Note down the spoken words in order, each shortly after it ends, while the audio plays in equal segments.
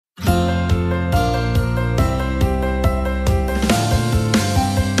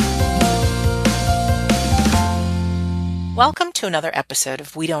Welcome to another episode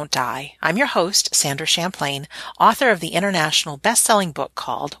of We Don't Die. I'm your host, Sandra Champlain, author of the international best-selling book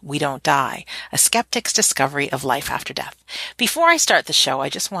called We Don't Die, A Skeptic's Discovery of Life After Death. Before I start the show, I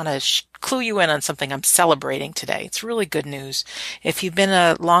just want to clue you in on something I'm celebrating today. It's really good news. If you've been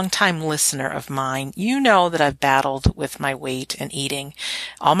a long-time listener of mine, you know that I've battled with my weight and eating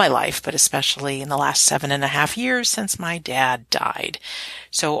all my life, but especially in the last 7.5 years since my dad died.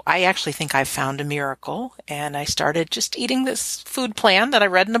 So I actually think I've found a miracle, and I started just eating this food plan that I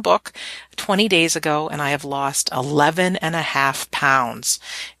read in a book 20 days ago, and I have lost 11.5 pounds.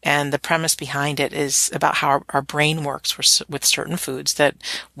 And the premise behind it is about how our brain works with certain foods that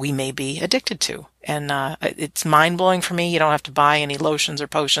we may be addicted to. And it's mind-blowing for me. You don't have to buy any lotions or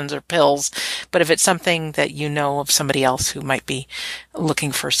potions or pills. But if it's something that you know of somebody else who might be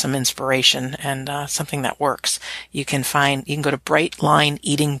looking for some inspiration and something that works, you can go to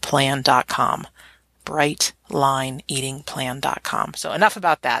brightlineeatingplan.com. brightlineeatingplan.com. So enough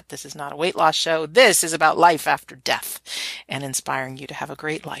about that. This is not a weight loss show. This is about life after death and inspiring you to have a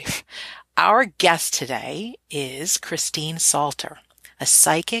great life. Our guest today is Christine Salter, a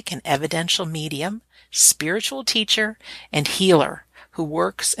psychic and evidential medium, spiritual teacher, and healer who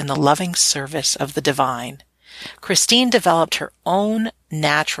works in the loving service of the divine. Christine developed her own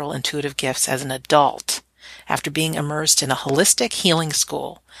natural intuitive gifts as an adult after being immersed in a holistic healing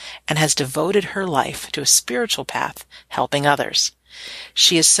school, and has devoted her life to a spiritual path, helping others.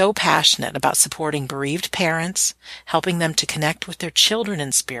 She is so passionate about supporting bereaved parents, helping them to connect with their children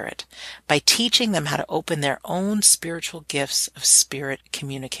in spirit by teaching them how to open their own spiritual gifts of spirit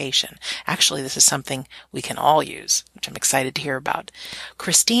communication. Actually, this is something we can all use, which I'm excited to hear about.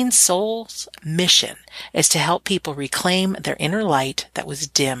 Christine's soul's mission is to help people reclaim their inner light that was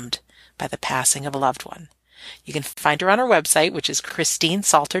dimmed by the passing of a loved one. You can find her on her website, which is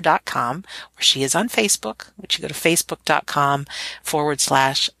christinesalter.com, or she is on Facebook, which you go to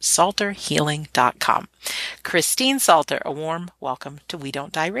facebook.com/salterhealing.com. Christine Salter, a warm welcome to We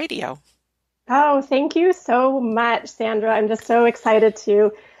Don't Die Radio. Oh, thank you so much, Sandra. I'm just so excited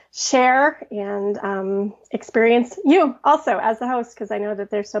to share and experience you also as the host, because I know that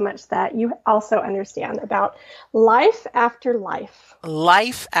there's so much that you also understand about life after life.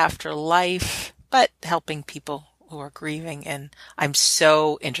 Life after life. But helping people who are grieving. And I'm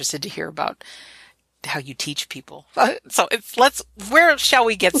so interested to hear about how you teach people. So where shall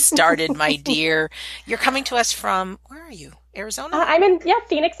we get started, my dear? You're coming to us from, where are you? Arizona? I'm in,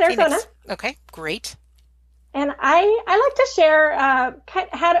 Phoenix, Arizona. Phoenix. Okay, great. And I like to share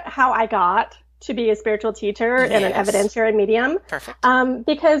how I got to be a spiritual teacher and an evidentiary medium. Perfect.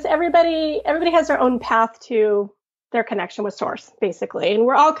 Because everybody has their own path to their connection with source, basically. And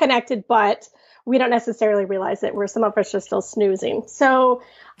we're all connected, but we don't necessarily realize it, where some of us are still snoozing. So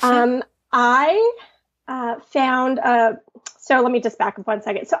I found, so let me just back up 1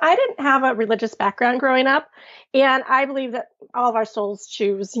 second. So I didn't have a religious background growing up. And I believe that all of our souls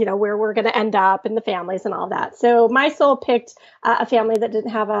choose, where we're going to end up in the families and all that. So my soul picked a family that didn't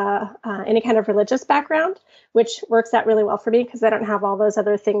have any kind of religious background, which works out really well for me because I don't have all those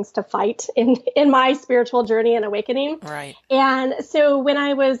other things to fight in my spiritual journey and awakening. Right. And so when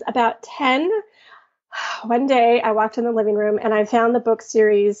I was about 10, one day I walked in the living room and I found the book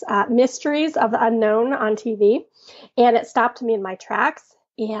series Mysteries of the Unknown on TV, and it stopped me in my tracks.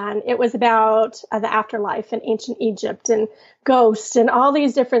 And it was about the afterlife in ancient Egypt and ghosts and all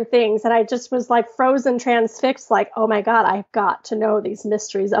these different things. And I just was like frozen, transfixed, like, oh my God, I've got to know these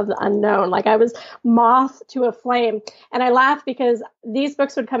mysteries of the unknown. Like I was moth to a flame. And I laughed because these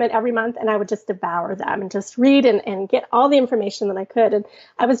books would come in every month and I would just devour them and just read and get all the information that I could. And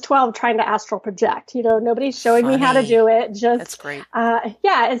I was 12 trying to astral project, nobody's showing me how to do it. That's great.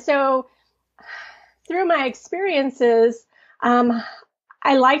 And so through my experiences,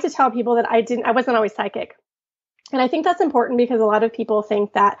 I like to tell people that I wasn't always psychic. And I think that's important because a lot of people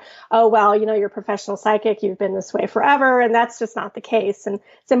think that, oh, well, you're a professional psychic, you've been this way forever. And that's just not the case. And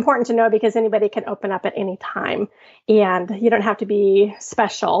it's important to know because anybody can open up at any time. And you don't have to be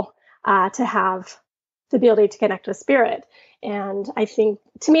special to have the ability to connect with spirit. And I think,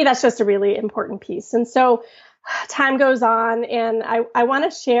 to me, that's just a really important piece. And so time goes on, and I want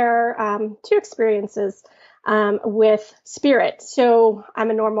to share 2 experiences with spirit. So I'm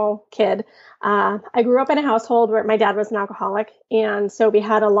a normal kid. I grew up in a household where my dad was an alcoholic. And so we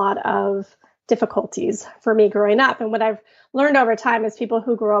had a lot of difficulties for me growing up. And what I've learned over time is people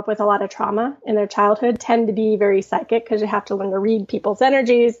who grow up with a lot of trauma in their childhood tend to be very psychic because you have to learn to read people's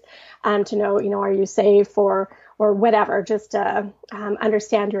energies, to know, are you safe or whatever, just to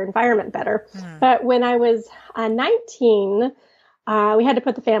understand your environment better. But when I was 19, we had to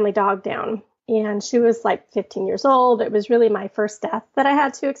put the family dog down. and she was like 15 years old. It was really my first death that I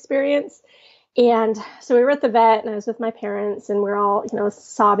had to experience. And so we were at the vet, and I was with my parents, and we're all,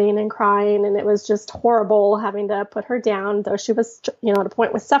 sobbing and crying, and it was just horrible having to put her down, though she was, at a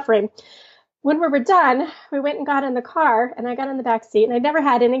point with suffering. When we were done, we went and got in the car, and I got in the back seat, and I'd never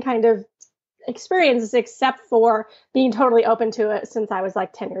had any kind of experiences except for being totally open to it since I was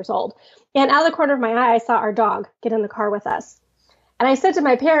like 10 years old. And out of the corner of my eye, I saw our dog get in the car with us. And I said to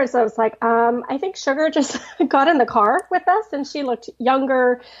my parents, I was like, I think Sugar just got in the car with us, and she looked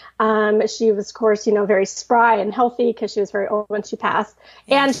younger. She was, of course, very spry and healthy because she was very old when she passed.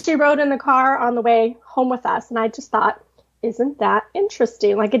 And she rode in the car on the way home with us. And I just thought, isn't that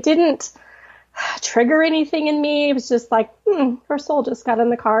interesting? Like, it didn't trigger anything in me. It was just like, her soul just got in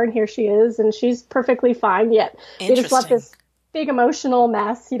the car, and here she is, and she's perfectly fine. Yet we just left this big emotional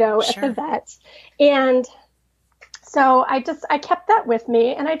mess, at the vet. And so I kept that with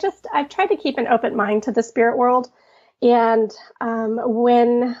me, and I tried to keep an open mind to the spirit world. And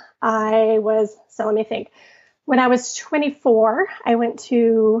when I was 24, I went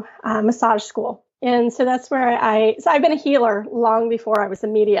to massage school. And so that's where I've been a healer long before I was a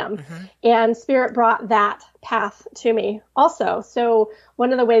medium. Mm-hmm. And spirit brought that path to me also. So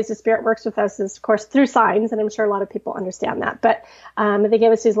one of the ways the spirit works with us is, of course, through signs. And I'm sure a lot of people understand that. But they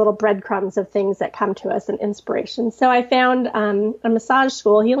gave us these little breadcrumbs of things that come to us and inspiration. So I found a massage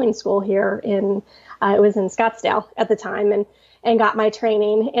school, healing school here it was in Scottsdale at the time, and got my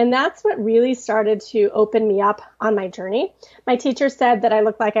training. And that's what really started to open me up on my journey. My teacher said that I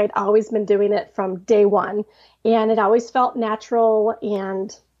looked like I'd always been doing it from day one, and it always felt natural.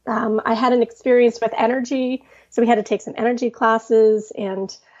 And I had an experience with energy. So we had to take some energy classes,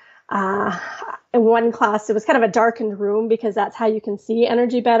 and in one class, it was kind of a darkened room because that's how you can see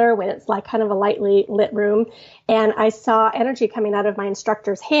energy better, when it's like kind of a lightly lit room. And I saw energy coming out of my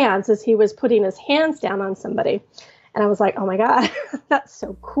instructor's hands as he was putting his hands down on somebody. And I was like, oh my God, that's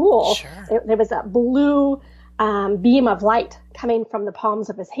so cool. Sure. There was that blue beam of light coming from the palms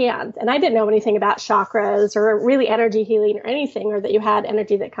of his hands. And I didn't know anything about chakras or really energy healing or anything, or that you had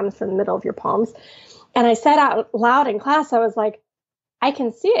energy that comes from the middle of your palms. And I said out loud in class, I was like, I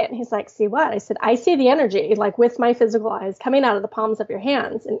can see it. And he's like, see what? I said, I see the energy, like with my physical eyes, coming out of the palms of your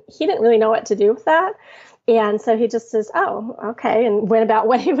hands. And he didn't really know what to do with that. And so he just says, oh, okay, and went about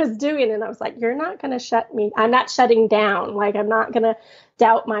what he was doing. And I was like, you're not going to shut me. I'm not shutting down. Like, I'm not going to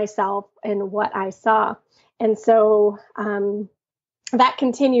doubt myself in what I saw. And so that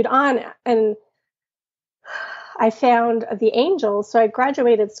continued on. And I found the angels. So I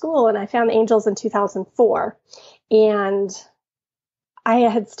graduated school, and I found the angels in 2004. And I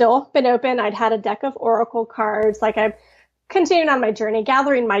had still been open. I'd had a deck of oracle cards. Like, I continuing on my journey,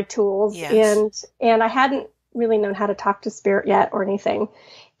 gathering my tools. Yes. And I hadn't really known how to talk to spirit yet or anything.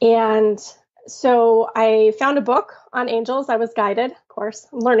 And so I found a book on angels. I was guided, of course,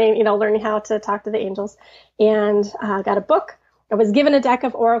 learning how to talk to the angels, and got a book. I was given a deck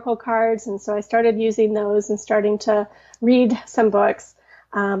of oracle cards. And so I started using those and starting to read some books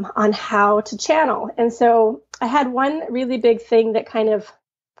on how to channel. And so I had one really big thing that kind of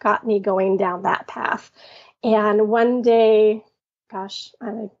got me going down that path. And one day, gosh,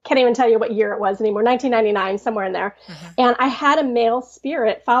 I can't even tell you what year it was anymore, 1999, somewhere in there. Mm-hmm. And I had a male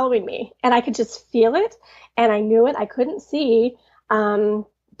spirit following me, and I could just feel it, and I knew it. I couldn't see,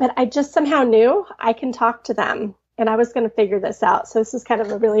 but I just somehow knew I can talk to them, and I was going to figure this out. So this is kind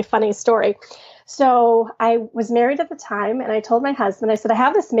of a really funny story. So I was married at the time, and I told my husband, I said, I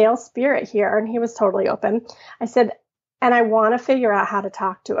have this male spirit here, and he was totally open. I said, and I want to figure out how to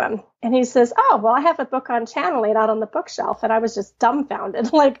talk to him. And he says, oh, well, I have a book on channeling out on the bookshelf. And I was just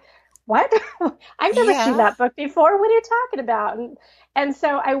dumbfounded. Like, what? I've never seen that book before. What are you talking about? And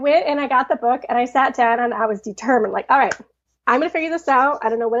so I went and I got the book, and I sat down, and I was determined, like, all right, I'm going to figure this out. I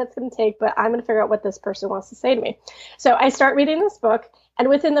don't know what it's going to take, but I'm going to figure out what this person wants to say to me. So I start reading this book, and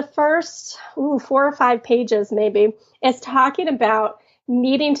within the first 4 or 5 pages, maybe, it's talking about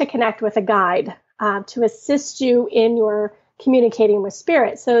needing to connect with a guide to assist you in your communicating with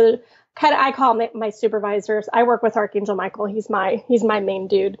spirit. So kind of, I call my supervisors. I work with Archangel Michael. He's my main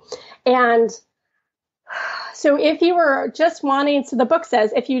dude. And so if you were just wanting, so the book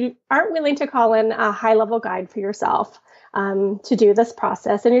says, if you aren't willing to call in a high level guide for yourself to do this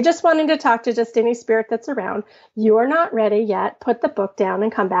process, and you're just wanting to talk to just any spirit that's around, you are not ready yet, put the book down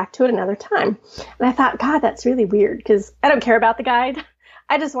and come back to it another time. And I thought, God, that's really weird, because I don't care about the guide.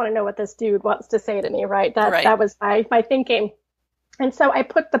 I just want to know what this dude wants to say to me, right? That was my thinking. And so I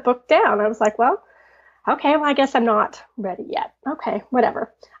put the book down. I was like, well, okay, well, I guess I'm not ready yet. Okay,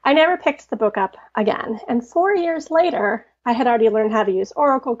 whatever. I never picked the book up again. And 4 years later, I had already learned how to use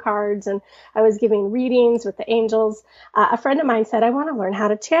oracle cards, and I was giving readings with the angels. A friend of mine said, I want to learn how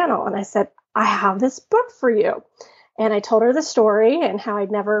to channel. And I said, I have this book for you. And I told her the story and how I'd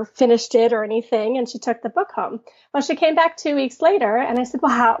never finished it or anything. And she took the book home. Well, she came back 2 weeks later and I said,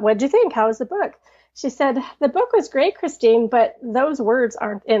 well, what'd you think? How was the book? She said, the book was great, Christine, but those words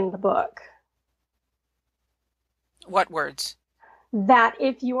aren't in the book. What words? That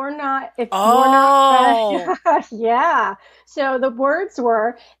if you're not Oh, yeah. So the words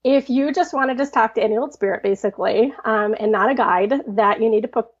were, if you just want to just talk to any old spirit, basically, and not a guide, that you need to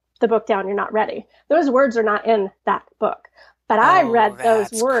put the book down. You're not ready. Those words are not in that book. But I read those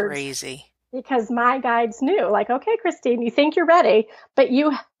that's words crazy. because my guides knew, like, okay, Christine, you think you're ready, but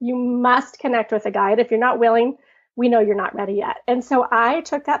you must connect with a guide. If you're not willing, we know you're not ready yet. And so I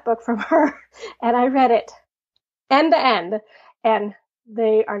took that book from her and I read it end to end, and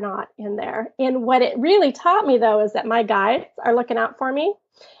they are not in there. And what it really taught me, though, is that my guides are looking out for me,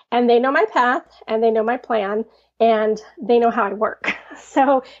 and they know my path, and they know my plan, and they know how I work.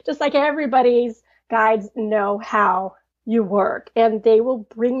 So just like everybody's guides know how you work, and they will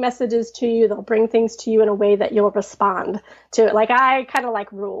bring messages to you. They'll bring things to you in a way that you'll respond to it. Like, I kind of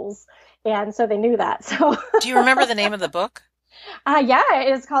like rules. And so they knew that. So Do you remember the name of the book? yeah,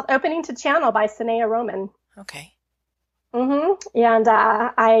 it is called Opening to Channel by Sanea Roman. Okay. And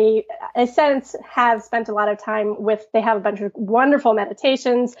I since have spent a lot of time with, they have a bunch of wonderful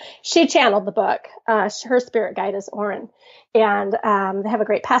meditations. She channeled the book. Her spirit guide is Oren. And they have a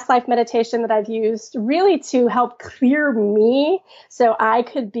great past life meditation that I've used really to help clear me so I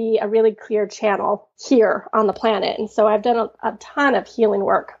could be a really clear channel here on the planet. And so I've done a ton of healing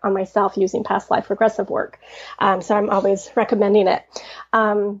work on myself using past life regressive work. So I'm always recommending it.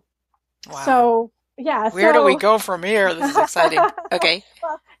 Wow. So yeah. Where do we go from here? This is exciting. Okay.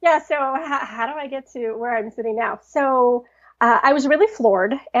 Well, yeah. So how do I get to where I'm sitting now? So I was really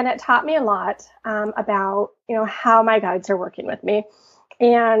floored, and it taught me a lot about, how my guides are working with me.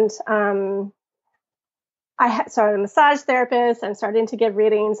 And I started a massage therapist. I'm starting to give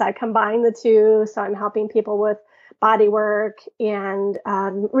readings. I combine the two. So I'm helping people with body work and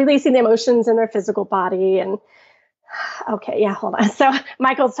releasing the emotions in their physical body. And okay, yeah, hold on. So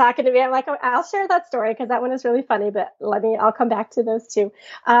Michael's talking to me. I'm like, oh, I'll share that story because that one is really funny, but I'll come back to those two.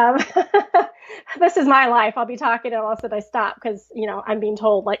 This is my life. I'll be talking and all of a sudden I stop because, I'm being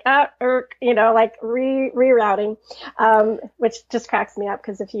told like, rerouting, which just cracks me up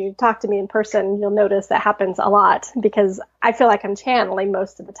because if you talk to me in person, you'll notice that happens a lot because I feel like I'm channeling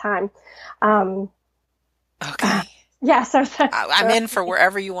most of the time. Okay. Yeah, I'm in for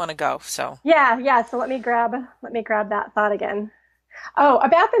wherever you want to go. So yeah. So let me grab that thought again. Oh,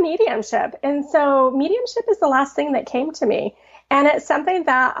 about the mediumship. And so mediumship is the last thing that came to me, and it's something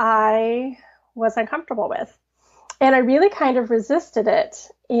that I was uncomfortable with, and I really kind of resisted it.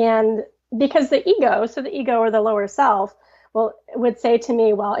 And because the ego or the lower self would say to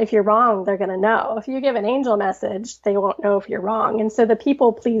me, well, if you're wrong, they're going to know. If you give an angel message, they won't know if you're wrong. And so the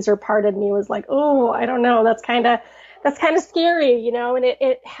people pleaser part of me was like, oh, I don't know. That's kind of scary, and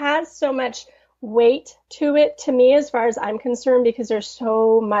it has so much weight to it to me as far as I'm concerned, because there's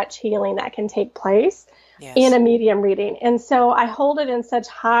so much healing that can take place in a medium reading. And so I hold it in such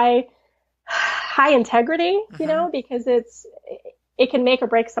high integrity, because it can make or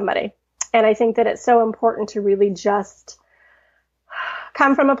break somebody. And I think that it's so important to really just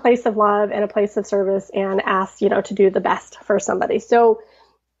come from a place of love and a place of service and ask, to do the best for somebody. So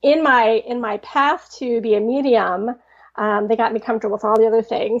in my path to be a medium, they got me comfortable with all the other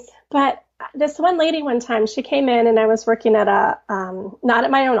things. But this one lady one time, she came in and I was working at not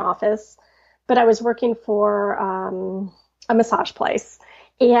at my own office, but I was working for a massage place.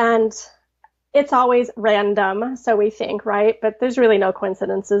 And it's always random, so we think, right? But there's really no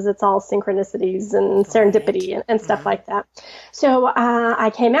coincidences. It's all synchronicities and serendipity and stuff like that. So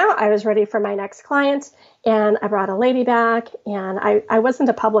I came out. I was ready for my next client, and I brought a lady back. And I wasn't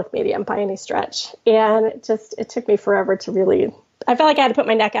a public medium by any stretch. And it took me forever to really, I felt like I had to put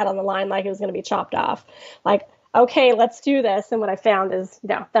my neck out on the line like it was going to be chopped off. Like, okay, let's do this. And what I found is,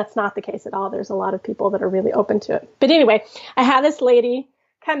 that's not the case at all. There's a lot of people that are really open to it. But anyway, I had this lady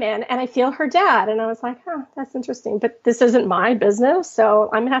come in and I feel her dad. And I was like, oh, that's interesting. But this isn't my business. So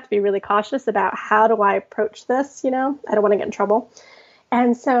I'm going to have to be really cautious about how do I approach this? I don't want to get in trouble.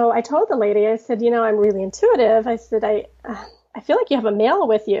 And so I told the lady, I said, I'm really intuitive. I said, I feel like you have a male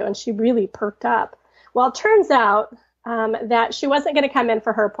with you. And she really perked up. Well, it turns out that she wasn't going to come in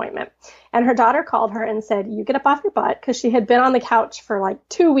for her appointment. And her daughter called her and said, you get up off your butt, because she had been on the couch for like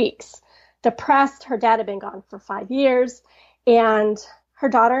 2 weeks, depressed. Her dad had been gone for 5 years. And her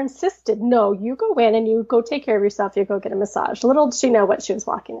daughter insisted, no, you go in and you go take care of yourself. You go get a massage. Little did she know what she was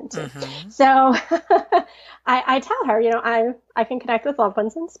walking into. Mm-hmm. So I tell her, I can connect with loved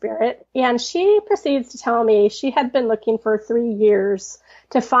ones in spirit. And she proceeds to tell me she had been looking for 3 years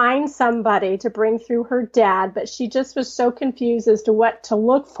to find somebody to bring through her dad, but she just was so confused as to what to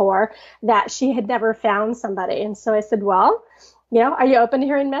look for that she had never found somebody. And so I said, well, are you open to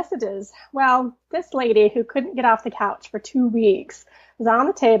hearing messages? Well, this lady who couldn't get off the couch for 2 weeks was on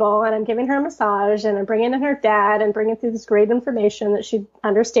the table, and I'm giving her a massage, and I'm bringing in her dad and bringing through this great information that she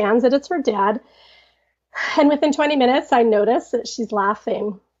understands that it's her dad. And within 20 minutes, I notice that she's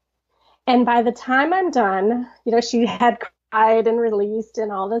laughing. And by the time I'm done, she had cried and released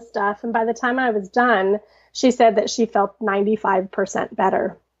and all this stuff. And by the time I was done, she said that she felt 95%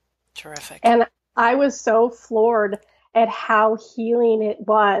 better. Terrific. And I was so floored at how healing it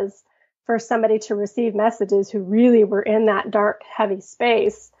was for somebody to receive messages who really were in that dark, heavy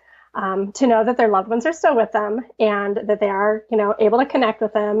space, to know that their loved ones are still with them and that they are, able to connect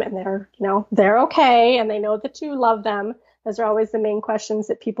with them, and they're okay, and they know that you love them. Those are always the main questions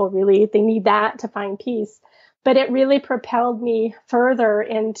that people they need that to find peace. But it really propelled me further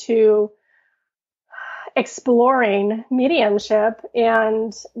into exploring mediumship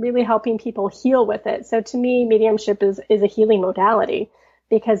and really helping people heal with it. So to me, mediumship is a healing modality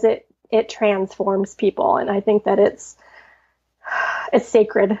because it transforms people. And I think that it's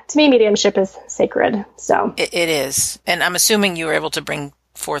sacred. To me, mediumship is sacred. So it is. And I'm assuming you were able to bring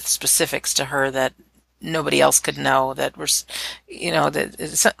forth specifics to her that nobody else could know, that were,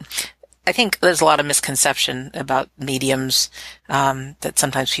 I think there's a lot of misconception about mediums, that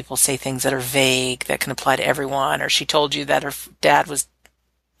sometimes people say things that are vague that can apply to everyone, or she told you that her dad was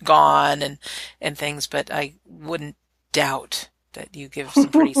gone and things, but I wouldn't doubt that you give some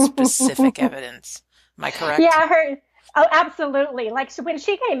pretty specific evidence. Am I correct? Yeah, oh, absolutely. Like when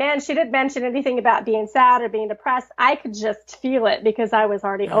she came in, she didn't mention anything about being sad or being depressed. I could just feel it because I was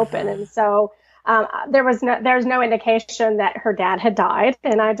already open. And so there's no indication that her dad had died.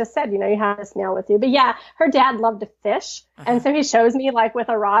 And I just said, you have this meal with you. But yeah, her dad loved to fish. And so he shows me like with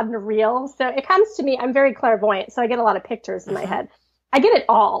a rod and a reel. So it comes to me, I'm very clairvoyant. So I get a lot of pictures in my head. I get it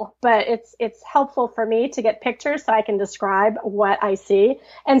all, but it's helpful for me to get pictures so I can describe what I see.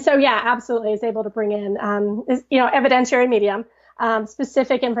 And so, yeah, absolutely, I was able to bring in, evidentiary medium,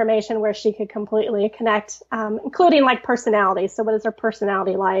 specific information where she could completely connect, including like personality. So what is their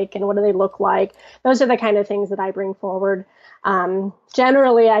personality like and what do they look like? Those are the kind of things that I bring forward.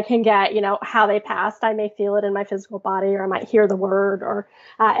 Generally I can get, how they passed. I may feel it in my physical body, or I might hear the word, or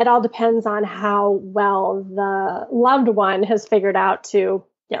it all depends on how well the loved one has figured out to,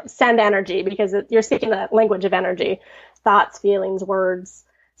 send energy, because you're speaking the language of energy, thoughts, feelings, words,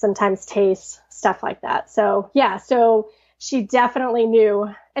 sometimes taste, stuff like that. So yeah, so she definitely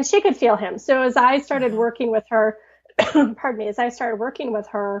knew, and she could feel him. So as I started working with her,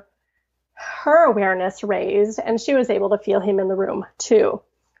 her awareness raised, and she was able to feel him in the room too.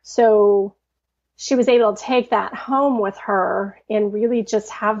 So she was able to take that home with her and really just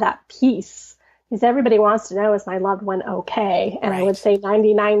have that peace, because everybody wants to know, is my loved one okay? And right. I would say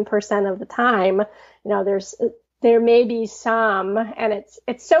 99% of the time, there may be some, and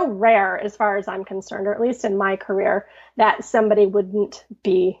it's so rare as far as I'm concerned, or at least in my career, that somebody wouldn't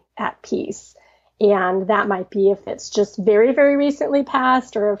be at peace. And that might be if it's just very, very recently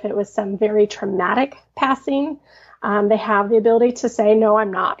passed, or if it was some very traumatic passing. They have the ability to say, no,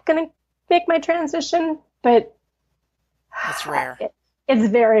 I'm not going to make my transition, but it's rare. It's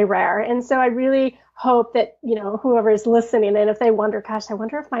very rare. And so I really hope that, whoever is listening, and if they wonder, gosh, I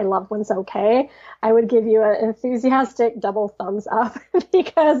wonder if my loved one's okay, I would give you an enthusiastic double thumbs up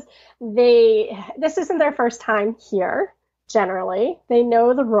because this isn't their first time here. Generally, they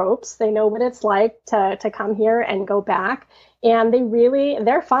know the ropes. They know what it's like to come here and go back. And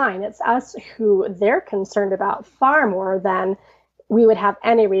they're fine. It's us who they're concerned about far more than we would have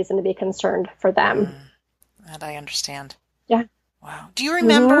any reason to be concerned for them. That I understand. Yeah. Wow. Do you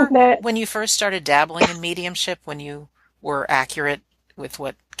remember when you first started dabbling in mediumship, when you were accurate with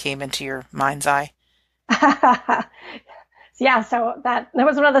what came into your mind's eye? Yeah, so that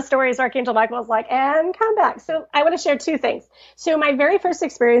was one of the stories Archangel Michael was like, and come back. So I want to share two things. So my very first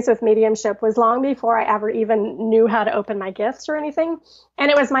experience with mediumship was long before I ever even knew how to open my gifts or anything.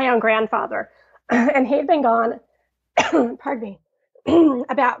 And it was my own grandfather. And he'd been gone, pardon me,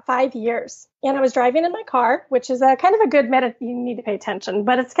 about 5 years. And I was driving in my car, which is a kind of a good you need to pay attention,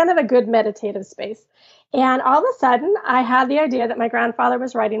 but it's kind of a good meditative space. And all of a sudden, I had the idea that my grandfather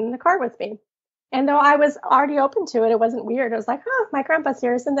was riding in the car with me. And though I was already open to it, it wasn't weird. I was like, oh, my grandpa's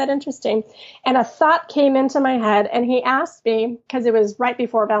here. Isn't that interesting? And a thought came into my head, and he asked me, because it was right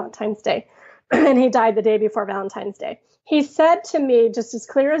before Valentine's Day, and he died the day before Valentine's Day. He said to me, just as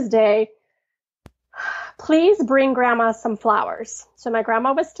clear as day, please bring grandma some flowers. So my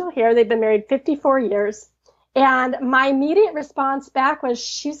grandma was still here. They'd been married 54 years. And my immediate response back was,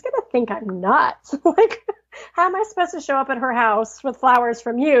 she's going to think I'm nuts. Like, how am I supposed to show up at her house with flowers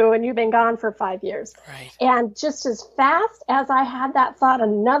from you and you've been gone for 5 years? Right. And just as fast as I had that thought,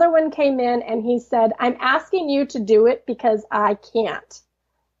 another one came in and he said, I'm asking you to do it because I can't.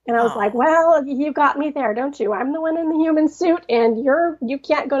 And I was like, well, you got me there, don't you? I'm the one in the human suit and you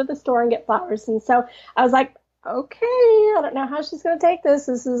can't go to the store and get flowers. And so I was like, okay, I don't know how she's going to take this.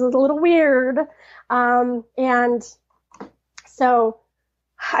 This is a little weird. And so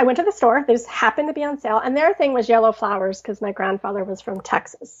I went to the store. They just happened to be on sale. And their thing was yellow flowers because my grandfather was from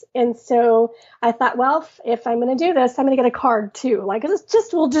Texas. And so I thought, well, if I'm going to do this, I'm going to get a card too. Like,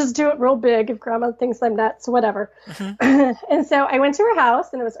 we'll just do it real big. If grandma thinks I'm nuts, whatever. Mm-hmm. And so I went to her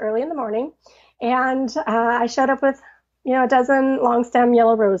house and it was early in the morning. And I showed up with, a dozen long stem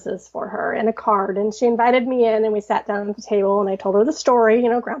yellow roses for her and a card. And she invited me in and we sat down at the table and I told her the story.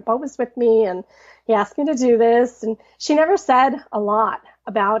 Grandpa was with me and he asked me to do this. And she never said a lot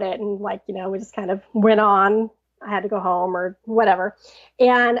about it. And we just kind of went on. I had to go home or whatever.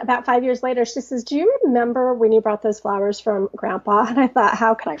 And about 5 years later, she says, do you remember when you brought those flowers from Grandpa? And I thought,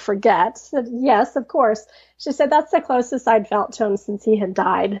 how could I forget? I said, yes, of course. She said, that's the closest I'd felt to him since he had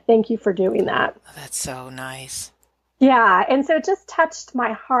died. Thank you for doing that. Oh, that's so nice. Yeah. And so it just touched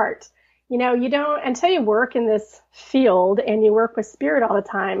my heart. You don't, until you work in this field and you work with spirit all the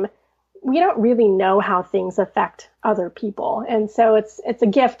time, we don't really know how things affect other people. And so it's a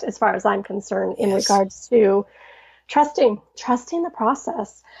gift as far as I'm concerned in regards to trusting the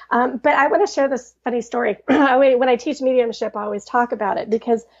process. But I want to share this funny story. When I teach mediumship, I always talk about it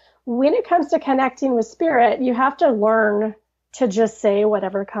because when it comes to connecting with spirit, you have to learn to just say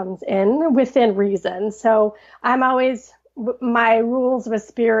whatever comes in within reason. So I'm always, my rules with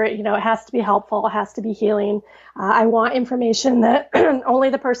spirit, it has to be helpful. It has to be healing. I want information that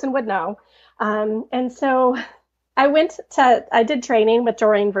only the person would know. And so I did training with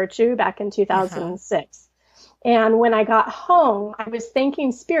Doreen Virtue back in 2006. And when I got home, I was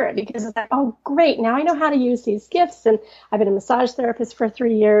thanking spirit because it's like, oh, great. Now I know how to use these gifts. And I've been a massage therapist for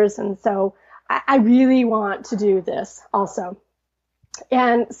 3 years. And so I really want to do this also.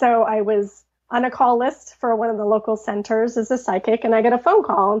 And so I was on a call list for one of the local centers as a psychic, and I got a phone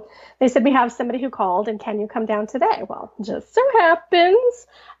call. They said, we have somebody who called, and can you come down today? Well, just so happens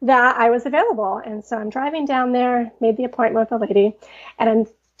that I was available. And so I'm driving down there, made the appointment with a lady, and I'm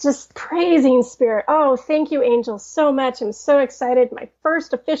just praising spirit. Oh, thank you, angels, so much. I'm so excited. My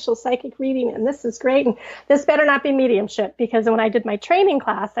first official psychic reading, and this is great. And this better not be mediumship, because when I did my training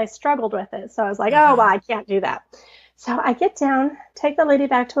class, I struggled with it. So I was like, oh, well, I can't do that. So I get down, take the lady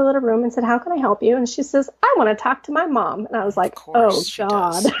back to a little room and said, how can I help you? And she says, I want to talk to my mom. And I was like, oh,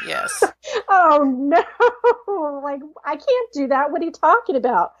 God. Yes. Oh, no. Like, I can't do that. What are you talking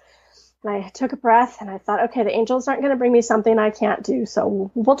about? And I took a breath and I thought, okay, the angels aren't going to bring me something I can't do.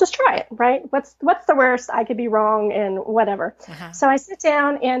 So we'll just try it, right? What's the worst? I could be wrong and whatever. So I sit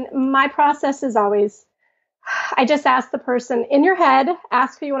down and my process is always, I just ask the person in your head,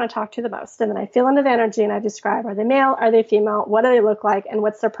 ask who you want to talk to the most. And then I feel into the energy and I describe, are they male? Are they female? What do they look like? And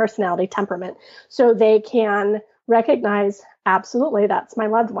what's their personality temperament? So they can recognize, absolutely, that's my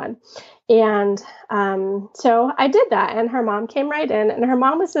loved one. And so I did that. And her mom came right in. And her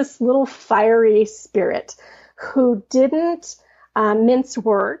mom was this little fiery spirit who didn't mince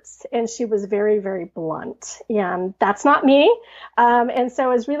words, and she was very, very blunt, and that's not me. And so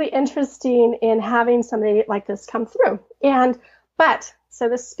it was really interesting in having somebody like this come through. So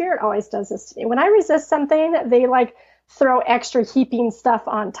the spirit always does this to me. When I resist something, they throw extra heaping stuff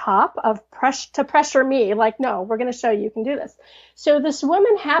on top of to pressure me. Like, no, we're going to show you can do this. So this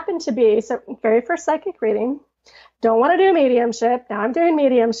woman happened to be, very first psychic reading, don't want to do mediumship. Now I'm doing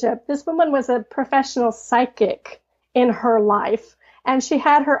mediumship. This woman was a professional psychic in her life, and she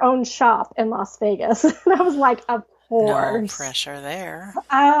had her own shop in Las Vegas. And I was like, of course. No pressure there.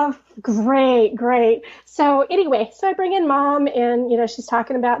 Great. So anyway, I bring in mom, and she's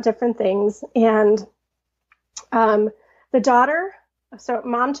talking about different things, and the daughter. So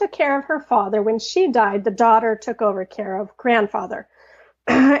mom took care of her father. When she died, the daughter took over care of grandfather.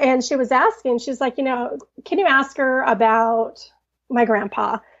 And she was asking, she's like, can you ask her about my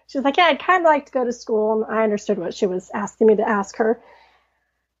grandpa? She was like, yeah, I'd kind of like to go to school. And I understood what she was asking me to ask her.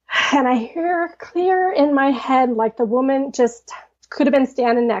 And I hear clear in my head, like the woman just could have been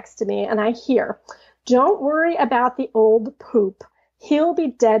standing next to me, and I hear, "Don't worry about the old poop. He'll be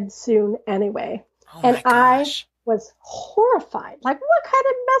dead soon anyway." Oh And my I gosh. was horrified. Like, what kind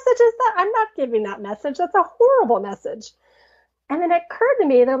of message is that? I'm not giving that message. That's a horrible message. And then it occurred to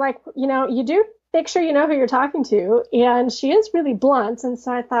me, they're like, you do make sure you know who you're talking to. And she is really blunt. And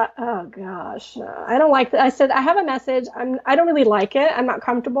so I thought, oh gosh, I don't like that. I said, I have a message. I don't really like it. I'm not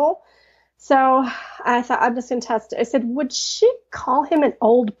comfortable. So I thought, I'm just going to test it. I said, would she call him an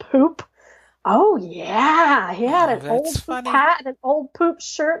old poop? Oh yeah. He had Oh, an that's old poop funny. hat and an old poop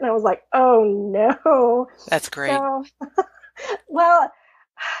shirt. And I was like, oh no. That's great. So, well,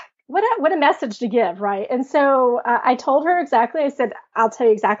 what a message to give, right? And so I told her exactly. I said, I'll tell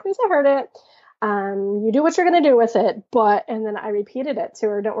you exactly as I heard it. You do what you're going to do with it, and then I repeated it to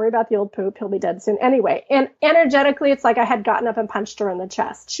her. Don't worry about the old poop. He'll be dead soon anyway. And energetically, it's like I had gotten up and punched her in the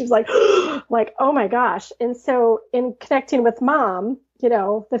chest. She was like, like, oh my gosh. And so in connecting with mom,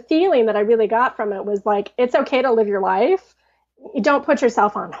 the feeling that I really got from it was like, it's okay to live your life. You don't put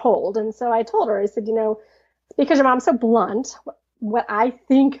yourself on hold. And so I told her, I said, because your mom's so blunt, what I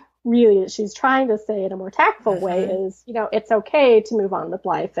think really she's trying to say in a more tactful way is, it's okay to move on with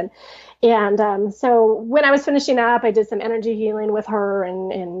life. And so when I was finishing up, I did some energy healing with her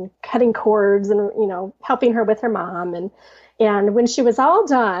and cutting cords and, helping her with her mom. And when she was all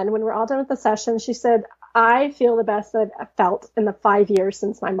done, when we're all done with the session, she said, I feel the best that I've felt in the 5 years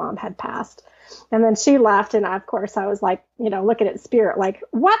since my mom had passed. And then she left. And of course I was like, looking at spirit, like,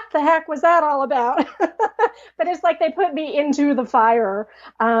 what the heck was that all about? But it's like they put me into the fire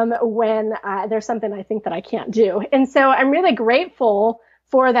when there's something I think that I can't do. And so I'm really grateful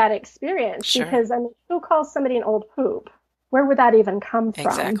for that experience. Sure. Because who calls somebody an old poop? Where would that even come from?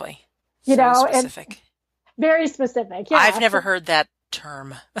 Exactly. So specific. And very specific. Yeah. I've never heard that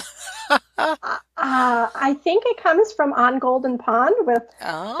term. I think it comes from On Golden Pond with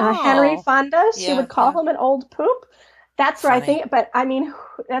Henry Fonda. She would call him an old poop. That's where I think, but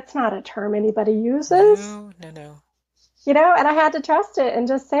that's not a term anybody uses. No. And I had to trust it and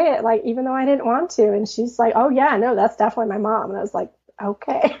just say it, like, even though I didn't want to. And she's like, oh yeah, no, that's definitely my mom. And I was like,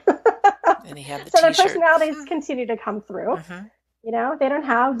 okay. And he had the so t-shirt. The personalities continue to come through. They don't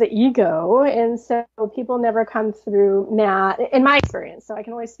have the ego. And so people never come through mad, in my experience. So I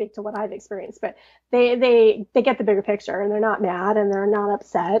can only speak to what I've experienced, but they get the bigger picture and they're not mad and they're not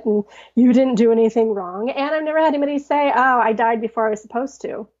upset and you didn't do anything wrong. And I've never had anybody say, oh, I died before I was supposed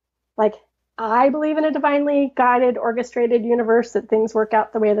to. Like, I believe in a divinely guided, orchestrated universe that things work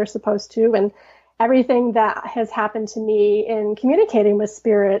out the way they're supposed to. And everything that has happened to me in communicating with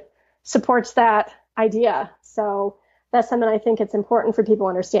spirit supports that idea. So that's something I think it's important for people to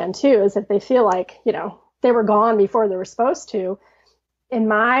understand too, is if they feel like, they were gone before they were supposed to. In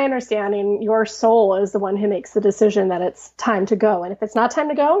my understanding, your soul is the one who makes the decision that it's time to go. And if it's not time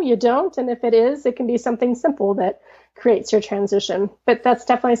to go, you don't. And if it is, it can be something simple that creates your transition. But that's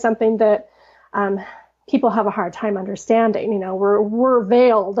definitely something that people have a hard time understanding. We're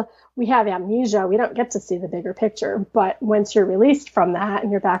veiled. We have amnesia. We don't get to see the bigger picture. But once you're released from that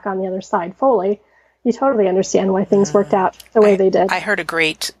and you're back on the other side fully, you totally understand why things worked out the way they did. I heard a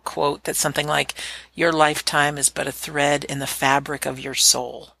great quote that's something like, your lifetime is but a thread in the fabric of your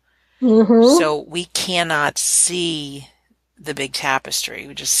soul. So we cannot see the big tapestry.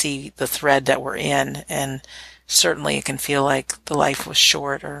 We just see the thread that we're in. And certainly it can feel like the life was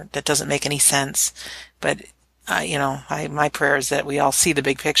short or that doesn't make any sense. But, my prayer is that we all see the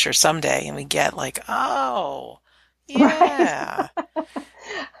big picture someday and we get like, oh, yeah. Right.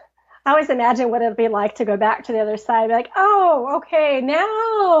 I always imagine what it'd be like to go back to the other side, be like, oh, okay,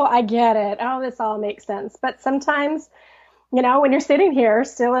 now I get it. Oh, this all makes sense. But sometimes, when you're sitting here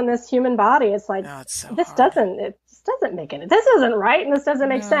still in this human body, it's like, this doesn't make any, this isn't right and this doesn't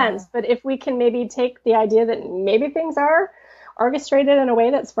make sense. But if we can maybe take the idea that maybe things are orchestrated in a way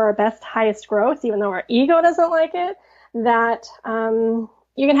that's for our best, highest growth, even though our ego doesn't like it, that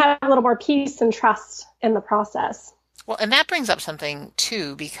you can have a little more peace and trust in the process. Well, and that brings up something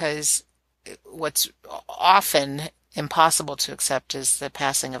too, because what's often impossible to accept is the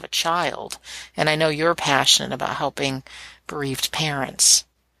passing of a child. And I know you're passionate about helping bereaved parents.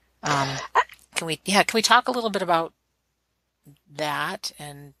 Can we talk a little bit about that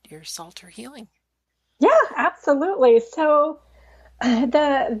and your Salter healing? Yeah, absolutely. So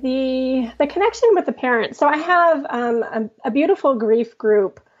the connection with the parents. So I have a beautiful grief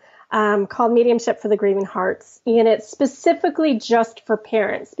group called Mediumship for the Grieving Hearts. And it's specifically just for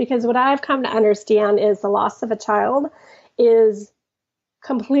parents, because what I've come to understand is the loss of a child is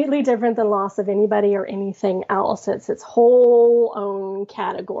completely different than loss of anybody or anything else. It's its whole own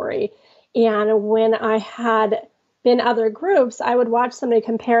category. And when I had in other groups, I would watch somebody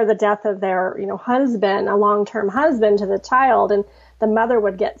compare the death of their, husband, a long-term husband, to the child, and the mother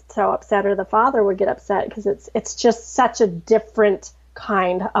would get so upset, or the father would get upset, because it's just such a different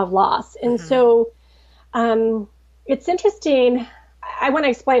kind of loss. And so it's interesting. I want to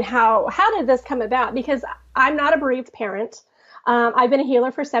explain how did this come about, because I'm not a bereaved parent. I've been a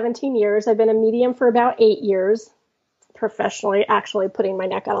healer for 17 years. I've been a medium for about 8 years, professionally, actually putting my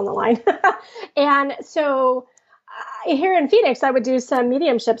neck out on the line. And so here in Phoenix, I would do some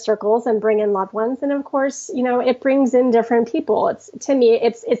mediumship circles and bring in loved ones. And of course, it brings in different people. To me,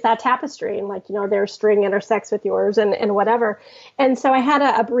 it's that tapestry, and their string intersects with yours and whatever. And so I had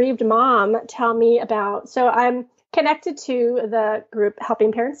a bereaved mom tell me about, so I'm connected to the group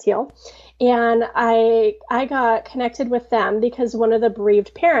Helping Parents Heal. And I got connected with them because one of the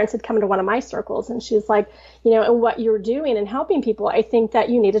bereaved parents had come to one of my circles, and she's like, and what you're doing and helping people, I think that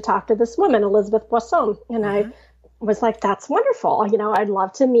you need to talk to this woman, Elizabeth Boisson. And I was like, that's wonderful. I'd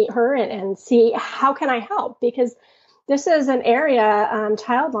love to meet her and see how can I help, because this is an area,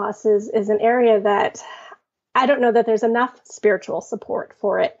 child loss is an area that I don't know that there's enough spiritual support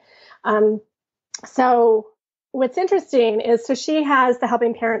for it. So what's interesting is, so she has the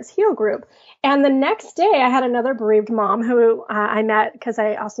Helping Parents Heal group. And the next day I had another bereaved mom who I met because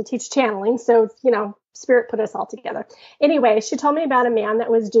I also teach channeling. So, spirit put us all together. Anyway, she told me about a man that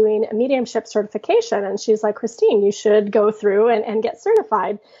was doing a mediumship certification. And she's like, Christine, you should go through and get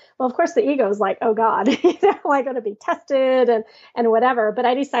certified. Well, of course, the ego is like, oh God, I'm going to be tested and whatever. But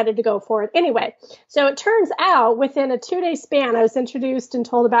I decided to go for it anyway. So it turns out within a 2-day span, I was introduced and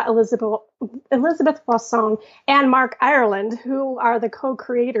told about Elizabeth Boisson and Mark Ireland, who are the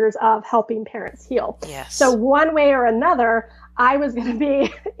co-creators of Helping Parents Heal. Yes. So one way or another, I was going to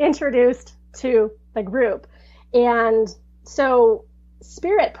be introduced to the group. And so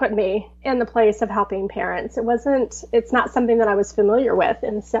Spirit put me in the place of helping parents. It's not something that I was familiar with.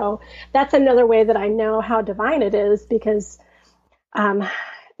 And so that's another way that I know how divine it is, because the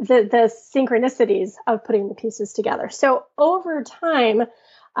synchronicities of putting the pieces together. So over time,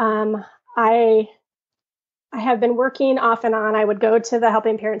 I have been working off and on. I would go to the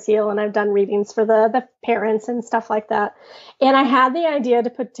Helping Parents Heal, and I've done readings for the parents and stuff like that. And I had the idea to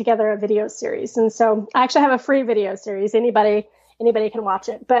put together a video series. And so I actually have a free video series. Anybody can watch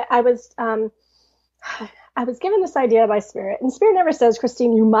it. But I was given this idea by Spirit, and Spirit never says,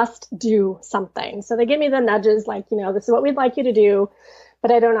 Christine, you must do something. So they give me the nudges, like, this is what we'd like you to do, but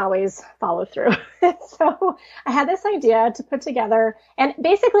I don't always follow through. So I had this idea to put together, and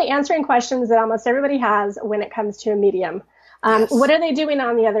basically answering questions that almost everybody has when it comes to a medium. Yes. What are they doing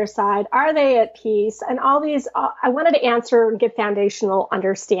on the other side? Are they at peace? And all these, I wanted to answer and give foundational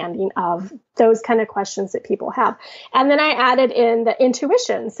understanding of those kind of questions that people have. And then I added in the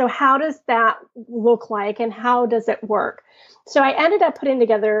intuition. So how does that look like, and how does it work? So I ended up putting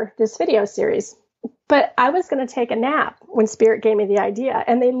together this video series, but I was going to take a nap when Spirit gave me the idea.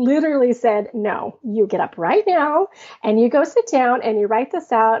 And they literally said, no, you get up right now and you go sit down and you write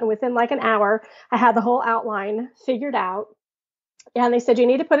this out. And within like an hour, I had the whole outline figured out. And they said, you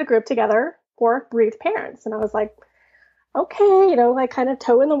need to put a group together for bereaved parents. And I was like, okay, like kind of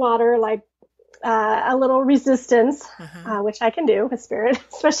toe in the water, like a little resistance, which I can do with Spirit,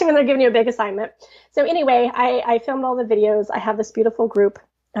 especially when they're giving you a big assignment. So anyway, I filmed all the videos. I have this beautiful group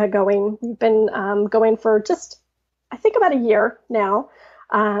going. We've been going for just, I think, about a year now.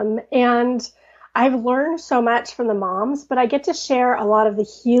 And I've learned so much from the moms, but I get to share a lot of the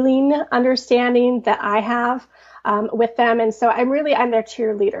healing understanding that I have with them. And so I'm their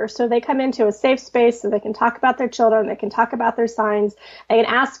cheerleader. So they come into a safe space so they can talk about their children. They can talk about their signs. They can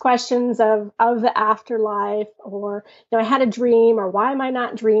ask questions of the afterlife, or, I had a dream, or why am I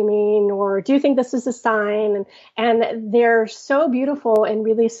not dreaming? Or do you think this is a sign? And they're so beautiful and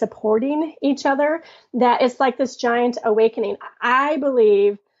really supporting each other that it's like this giant awakening. I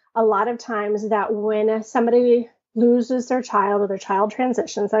believe a lot of times that when somebody loses their child, or their child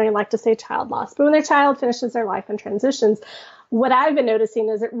transitions, I don't like to say child loss, but when their child finishes their life and transitions, what I've been noticing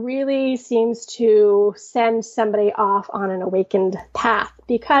is it really seems to send somebody off on an awakened path,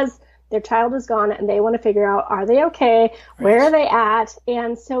 because their child is gone and they want to figure out, are they okay? Right. Where are they at?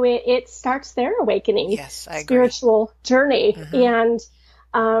 And so it starts their awakening, yes, I spiritual agree. journey. And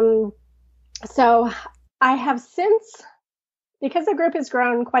so I have since, because the group has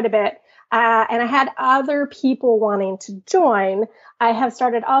grown quite a bit, and I had other people wanting to join, I have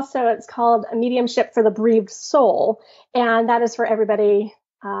started also, it's called a Mediumship for the Bereaved Soul. And that is for everybody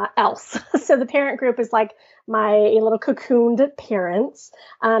else. So the parent group is like my little cocooned parents.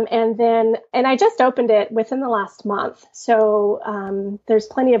 And I just opened it within the last month. So there's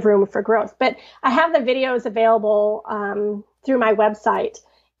plenty of room for growth. But I have the videos available through my website.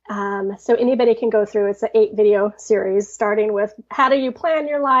 So anybody can go through. It's an 8 video series, starting with how do you plan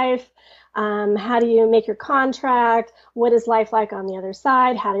your life? How do you make your contract? What is life like on the other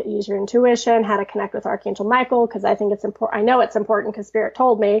side? How to use your intuition, how to connect with Archangel Michael, because I think it's important. I know it's important because Spirit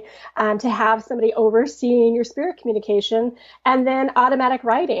told me to have somebody overseeing your spirit communication, and then automatic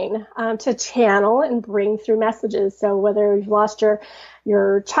writing to channel and bring through messages. So whether you've lost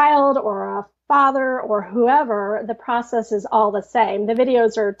your child or a father or whoever, the process is all the same. The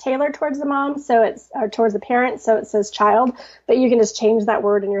videos are tailored towards the mom, or towards the parent, so it says child, but you can just change that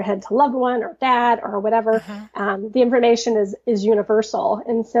word in your head to loved one or dad or whatever. The information is universal,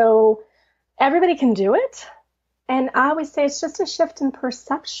 and so everybody can do it. And I always say it's just a shift in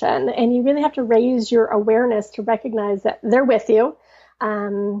perception, and you really have to raise your awareness to recognize that they're with you.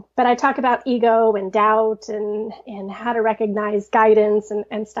 But I talk about ego and doubt and how to recognize guidance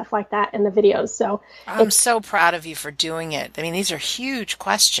and stuff like that in the videos. So I'm so proud of you for doing it. I mean, these are huge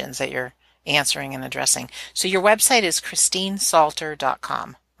questions that you're answering and addressing. So your website is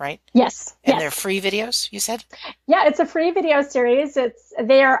christinesalter.com, right? Yes. And they're free videos, you said? Yeah, it's a free video series.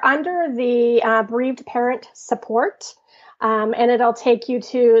 They are under the Bereaved Parent Support. And it'll take you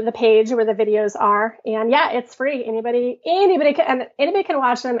to the page where the videos are. And yeah, it's free. Anybody can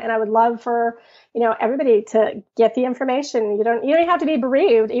watch them. And I would love for, everybody to get the information. You don't have to be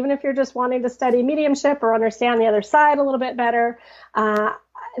bereaved, even if you're just wanting to study mediumship or understand the other side a little bit better.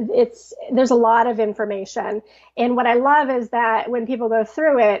 There's a lot of information. And what I love is that when people go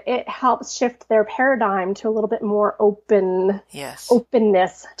through it, it helps shift their paradigm to a little bit more openness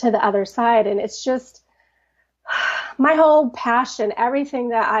to the other side. And it's just, my whole passion, everything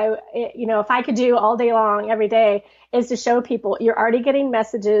that if I could do all day long, every day, is to show people you're already getting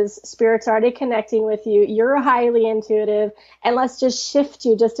messages, Spirit's already connecting with you, you're highly intuitive, and let's just shift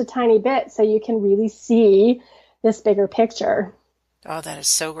you just a tiny bit so you can really see this bigger picture. Oh, that is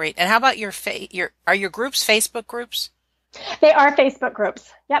so great. And how about are your groups Facebook groups? They are Facebook groups.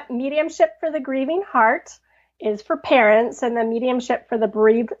 Yep. Mediumship for the Grieving Heart is for parents, and the Mediumship for the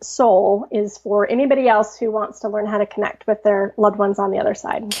Bereaved Soul is for anybody else who wants to learn how to connect with their loved ones on the other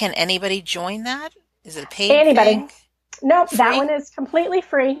side. Can anybody join that? Is it a paid Anybody. thing? Nope, Free? that one is completely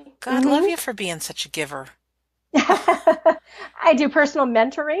free. God love you for being such a giver. I do personal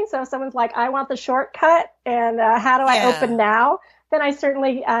mentoring, so if someone's like, I want the shortcut, and how do I open now? Then I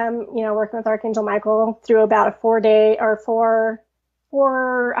certainly, working with Archangel Michael through about a 4-day or four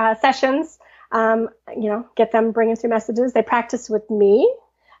sessions, get them bringing through messages. They practice with me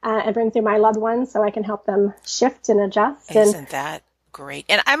and bring through my loved ones so I can help them shift and adjust. Isn't that great?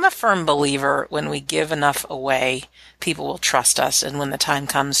 And I'm a firm believer when we give enough away, people will trust us. And when the time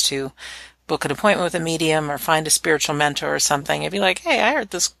comes to book an appointment with a medium or find a spiritual mentor or something, it'd be like, hey, I heard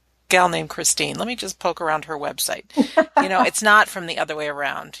this gal named Christine. Let me just poke around her website. It's not from the other way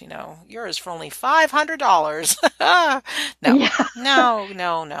around. Yours for only $500.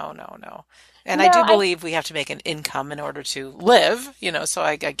 No. And I do believe we have to make an income in order to live, so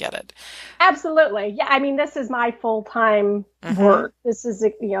I get it. Absolutely. Yeah. I mean, this is my full-time work. This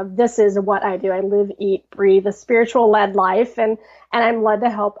is what I do. I live, eat, breathe a spiritual led life, and I'm led to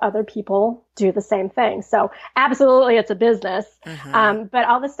help other people do the same thing. So absolutely, it's a business. But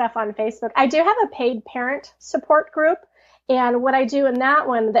all the stuff on Facebook, I do have a paid parent support group. And what I do in that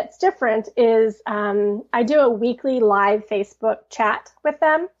one that's different is I do a weekly live Facebook chat with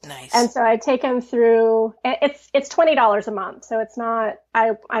them. Nice. And so I take them through, it's $20 a month. So it's not,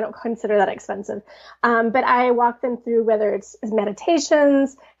 I don't consider that expensive. But I walk them through whether it's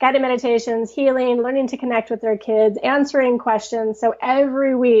meditations, guided meditations, healing, learning to connect with their kids, answering questions. So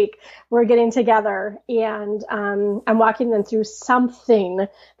every week we're getting together and I'm walking them through something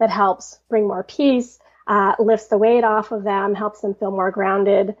that helps bring more peace, lifts the weight off of them, helps them feel more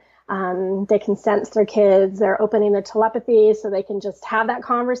grounded. They can sense their kids. They're opening their telepathy so they can just have that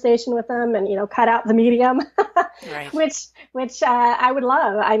conversation with them and, cut out the medium, right. which I would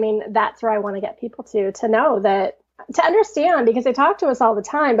love. I mean, that's where I want to get people to know that, to understand, because they talk to us all the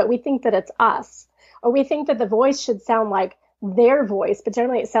time, but we think that it's us, or we think that the voice should sound like their voice, but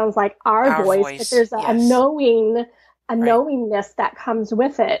generally it sounds like our voice. But there's a knowingness that comes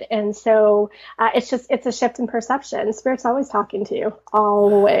with it. And so it's a shift in perception. Spirit's always talking to you,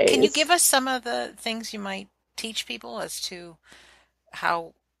 always. Can you give us some of the things you might teach people as to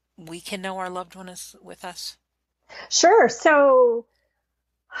how we can know our loved one is with us? Sure. So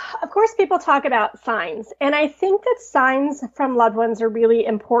of course, people talk about signs, and I think that signs from loved ones are really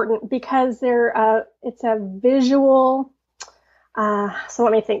important because it's a visual. So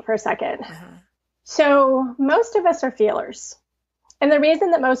let me think for a second. Mm-hmm. So most of us are feelers. And the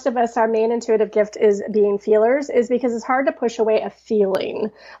reason that most of us, our main intuitive gift is being feelers is because it's hard to push away a feeling.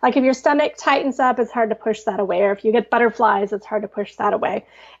 Like if your stomach tightens up, it's hard to push that away. Or if you get butterflies, it's hard to push that away.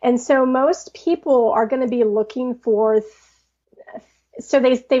 And so most people are going to be looking for so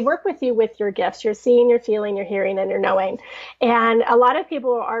they work with you with your gifts. You're seeing, you're feeling, you're hearing, and you're knowing. And a lot of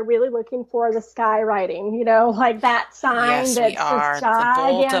people are really looking for the sky writing, like that sign Yes, we that's are. just The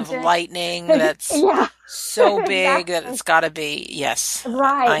bolt of gigantic. lightning that's Yeah, so big that exactly. it's got to be. Yes, I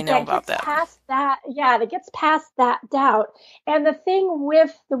Right. know That about gets that. past that. Yeah, that gets past that doubt. And the thing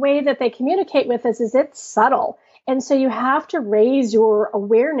with the way that they communicate with us is it's subtle. And so you have to raise your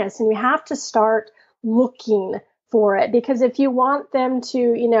awareness and you have to start looking for it. Because if you want them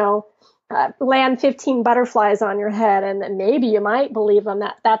to, land 15 butterflies on your head, and then maybe you might believe them,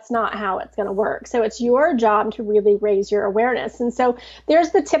 that's not how it's going to work. So it's your job to really raise your awareness. And so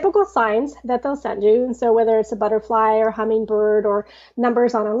there's the typical signs that they'll send you. And so whether it's a butterfly or hummingbird or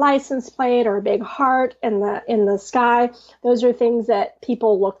numbers on a license plate or a big heart in the sky, those are things that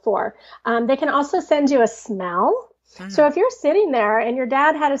people look for. They can also send you a smell. So if you're sitting there and your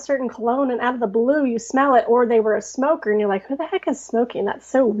dad had a certain cologne and out of the blue you smell it, or they were a smoker and you're like, who the heck is smoking? That's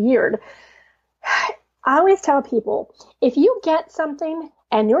so weird. I always tell people, if you get something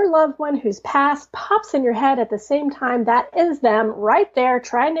and your loved one who's passed pops in your head at the same time, that is them right there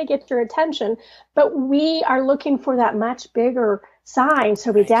trying to get your attention. But we are looking for that much bigger sign,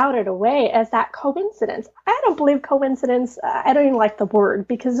 so we Right. doubt it away as that coincidence. I don't believe coincidence. I don't even like the word,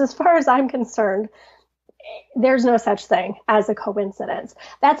 because as far as I'm concerned, there's no such thing as a coincidence.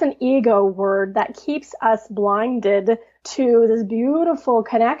 That's an ego word that keeps us blinded to this beautiful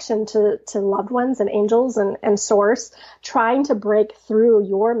connection to loved ones and angels and source, trying to break through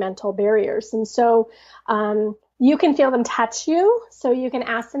your mental barriers. And so you can feel them touch you. So you can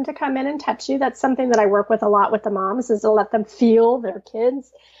ask them to come in and touch you. That's something that I work with a lot with the moms, is to let them feel their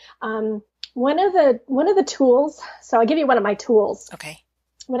kids. One of the tools, so I'll give you one of my tools. Okay.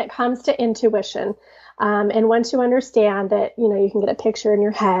 When it comes to intuition. And once you understand that, you can get a picture in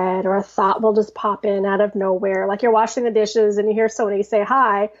your head, or a thought will just pop in out of nowhere. Like you're washing the dishes and you hear somebody say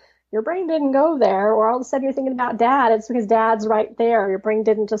hi, your brain didn't go there. Or all of a sudden you're thinking about dad. It's because dad's right there. Your brain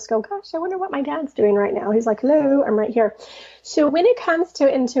didn't just go, gosh, I wonder what my dad's doing right now. He's like, hello, I'm right here. So when it comes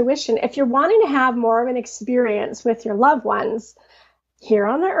to intuition, if you're wanting to have more of an experience with your loved ones here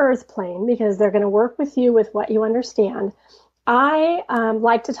on the earth plane, because they're going to work with you with what you understand, I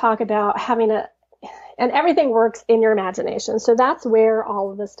like to talk about and everything works in your imagination. So that's where all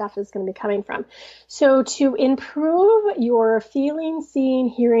of this stuff is going to be coming from. So to improve your feeling, seeing,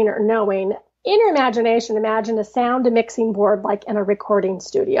 hearing, or knowing, in your imagination, imagine a sound mixing board like in a recording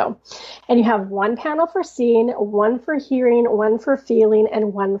studio. And you have one panel for seeing, one for hearing, one for feeling,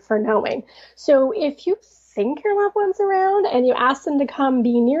 and one for knowing. So if you think your loved one's around and you ask them to come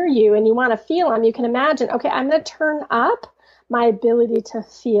be near you and you want to feel them, you can imagine, okay, I'm going to turn up my ability to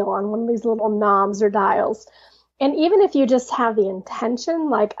feel on one of these little knobs or dials. And even if you just have the intention,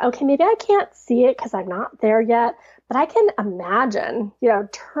 like, okay, maybe I can't see it because I'm not there yet, but I can imagine,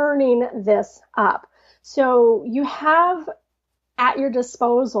 turning this up. So you have at your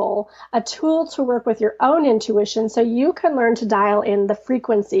disposal a tool to work with your own intuition, so you can learn to dial in the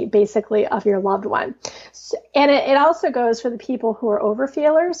frequency, basically, of your loved one. And it also goes for the people who are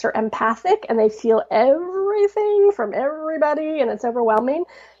overfeelers or empathic, and they feel everything from everybody, and it's overwhelming.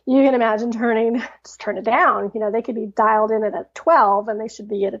 You can imagine just turn it down. They could be dialed in at a 12, and they should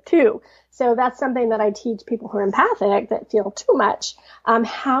be at a 2. So that's something that I teach people who are empathic that feel too much,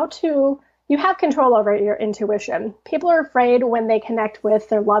 you have control over your intuition. People are afraid when they connect with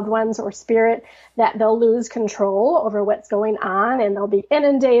their loved ones or spirit that they'll lose control over what's going on and they'll be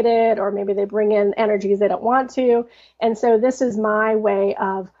inundated, or maybe they bring in energies they don't want to. And so this is my way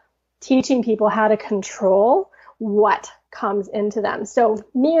of teaching people how to control what comes into them. So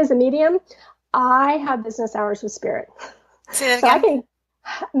me as a medium, I have business hours with spirit. Say that again.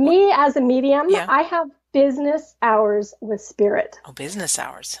 Me as a medium, Yeah. I have business hours with spirit. Oh, business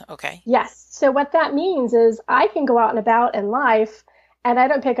hours. Okay. Yes. So what that means is I can go out and about in life and I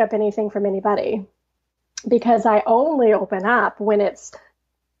don't pick up anything from anybody, because I only open up when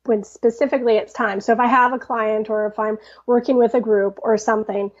specifically it's time. So if I have a client or if I'm working with a group or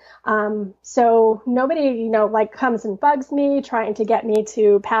something, so nobody, comes and bugs me trying to get me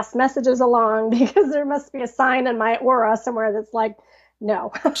to pass messages along, because there must be a sign in my aura somewhere that's like,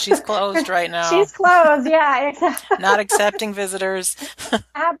 No. She's closed right now. She's closed. Yeah, exactly. Not accepting visitors.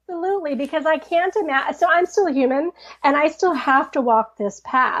 Absolutely, because I can't imagine. So I'm still human and I still have to walk this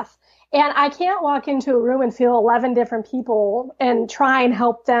path. And I can't walk into a room and feel 11 different people and try and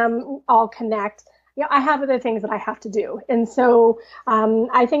help them all connect. I have other things that I have to do. And so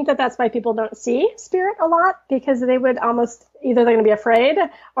I think that that's why people don't see spirit a lot, because they would almost either they're going to be afraid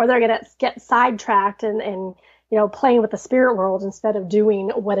or they're going to get sidetracked and playing with the spirit world instead of doing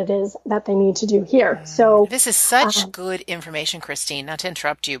what it is that they need to do here. So this is such good information, Christine, not to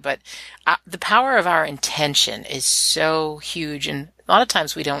interrupt you, but the power of our intention is so huge. And a lot of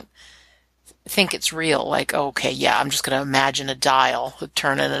times we don't think it's real. Like, oh, okay, yeah, I'm just going to imagine a dial,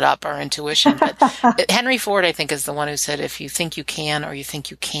 turning it up, our intuition. But Henry Ford, I think, is the one who said, if you think you can or you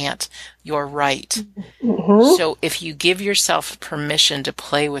think you can't, you're right. Mm-hmm. So if you give yourself permission to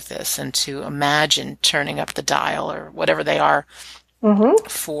play with this and to imagine turning up the dial or whatever they are mm-hmm.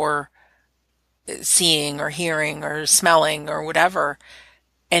 for seeing or hearing or smelling or whatever,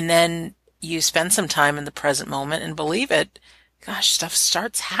 and then you spend some time in the present moment and believe it, gosh, stuff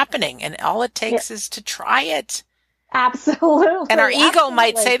starts happening, and all it takes is to try it. Absolutely. And our ego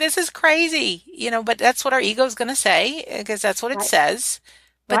might say, this is crazy, but that's what our ego is going to say, because that's what it says.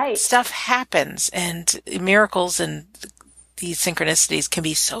 But stuff happens, and miracles and these synchronicities can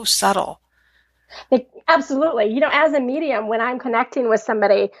be so subtle. Absolutely. As a medium, when I'm connecting with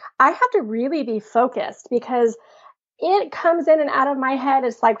somebody, I have to really be focused, because it comes in and out of my head.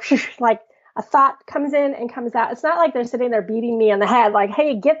 It's like a thought comes in and comes out. It's not like they're sitting there beating me in the head like,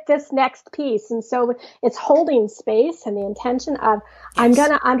 hey, get this next piece. And so it's holding space and the intention of, I'm going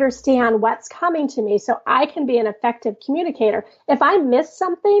to understand what's coming to me so I can be an effective communicator. If I miss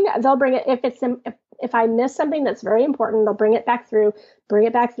something, they'll bring it. If I miss something that's very important, they'll bring it back through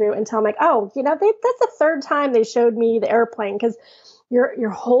until I'm like, oh, that's the third time they showed me the airplane, because you're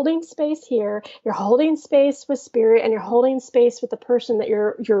holding space here, you're holding space with spirit, and you're holding space with the person that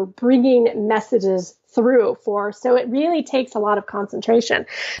you're bringing messages through for. So it really takes a lot of concentration.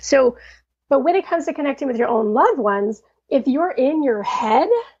 But when it comes to connecting with your own loved ones, if you're in your head,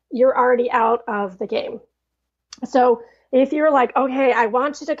 you're already out of the game. So if you're like, okay, I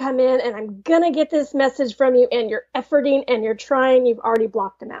want you to come in and I'm going to get this message from you, and you're efforting and you're trying, you've already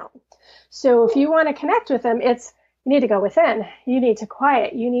blocked them out. So if you want to connect with them, you need to go within. You need to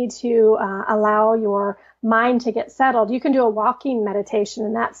quiet. You need to allow your mind to get settled. You can do a walking meditation,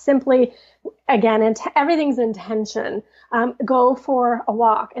 and that's simply, again, everything's intention. Go for a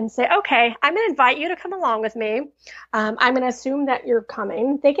walk and say, okay, I'm going to invite you to come along with me. I'm going to assume that you're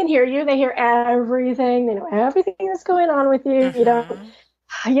coming. They can hear you. They hear everything. They know everything that's going on with you.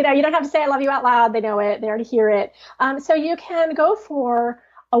 Mm-hmm. You don't have to say I love you out loud. They know it. They already hear it. So you can go for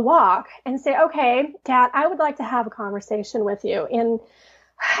a walk and say, okay, Dad, I would like to have a conversation with you. And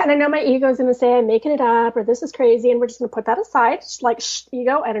I know my ego is going to say I'm making it up, or this is crazy, and we're just going to put that aside. Like,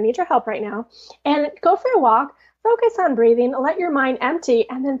 ego, I don't need your help right now. And go for a walk, focus on breathing, let your mind empty,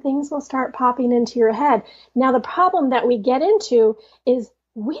 and then things will start popping into your head. Now, the problem that we get into is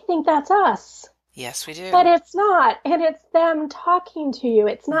we think that's us. Yes, we do. But it's not. And it's them talking to you.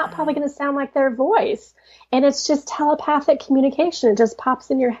 It's not probably going to sound like their voice. And it's just telepathic communication. It just pops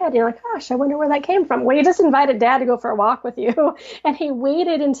in your head. You're like, gosh, I wonder where that came from. Well, you just invited Dad to go for a walk with you. And he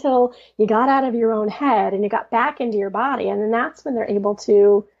waited until you got out of your own head and you got back into your body. And then that's when they're able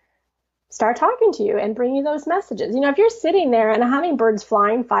to start talking to you and bring you those messages. If you're sitting there and a hummingbird's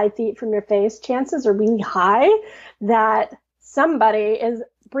flying 5 feet from your face, chances are really high that somebody is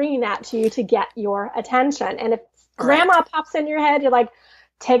bringing that to you to get your attention. And if grandma pops in your head, you're like,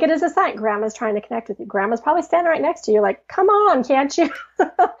 take it as a sign. Grandma's trying to connect with you. Grandma's probably standing right next to you. Like, come on, can't you?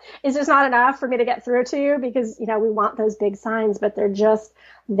 Is this not enough for me to get through to you? Because, we want those big signs, but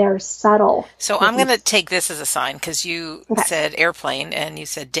they're subtle. So I'm going to take this as a sign, because you said airplane and you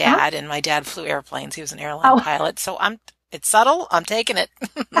said Dad, and my dad flew airplanes. He was an airline pilot. So it's subtle. I'm taking it.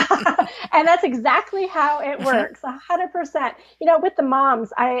 And that's exactly how it works. 100%. With the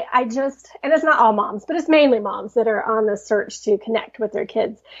moms, I just, and it's not all moms, but it's mainly moms that are on the search to connect with their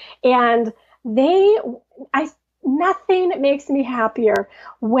kids. And nothing makes me happier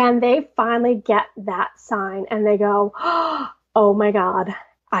when they finally get that sign and they go, oh my God,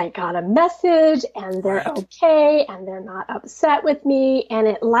 I got a message and they're okay and they're not upset with me. And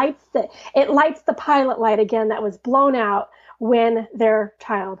it lights the pilot light again that was blown out when their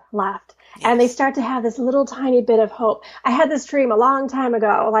child left. Yes. And they start to have this little tiny bit of hope. I had this dream a long time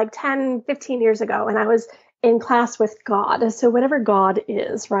ago, like 10, 15 years ago. And I was in class with God. So whatever God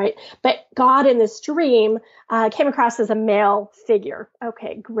is, right? But God in this dream came across as a male figure.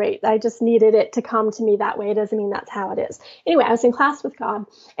 Okay, great. I just needed it to come to me that way. It doesn't mean that's how it is. Anyway, I was in class with God,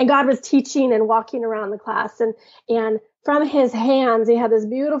 and God was teaching and walking around the class, and from his hands, he had this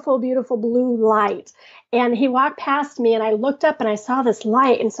beautiful, beautiful blue light. And he walked past me, and I looked up and I saw this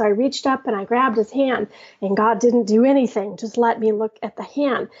light. And so I reached up and I grabbed his hand, and God didn't do anything, just let me look at the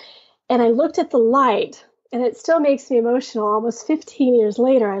hand. And I looked at the light, and it still makes me emotional. Almost 15 years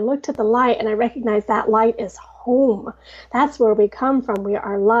later, I looked at the light and I recognized that light is home. That's where we come from. We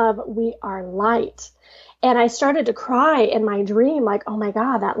are love. We are light. And I started to cry in my dream, like, oh my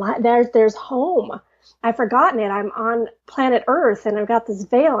God, that light, there's home. I've forgotten it. I'm on planet Earth and I've got this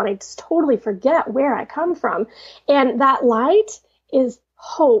veil and I just totally forget where I come from. And that light is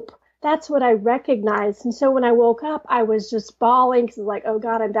hope. That's what I recognized. And so when I woke up, I was just bawling because I was like, oh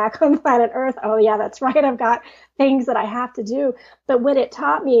God, I'm back on planet Earth. Oh yeah, that's right. I've got things that I have to do. But what it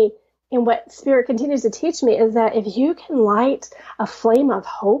taught me and what Spirit continues to teach me is that if you can light a flame of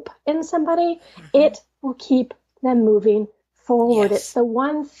hope in somebody, it will keep them moving forward. Yes. It's the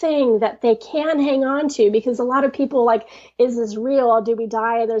one thing that they can hang on to, because a lot of people like, is this real? Do we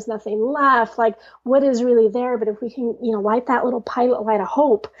die? There's nothing left. Like, what is really there? But if we can, light that little pilot light of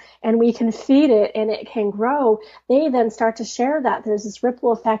hope and we can feed it and it can grow, they then start to share that. There's this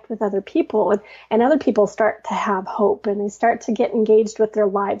ripple effect with other people, and other people start to have hope and they start to get engaged with their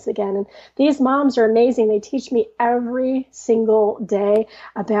lives again. And these moms are amazing. They teach me every single day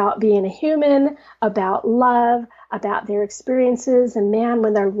about being a human, about love, about their experiences. And man,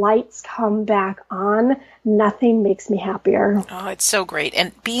 when their lights come back on, nothing makes me happier. Oh, it's so great.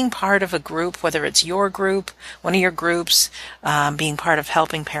 And being part of a group, whether it's your group, one of your groups, being part of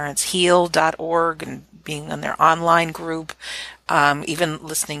helpingparentsheal.org and being in their online group, even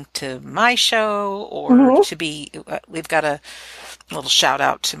listening to my show or to be, we've got a little shout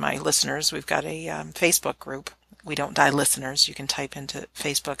out to my listeners. We've got a Facebook group. We Don't Die Listeners. You can type into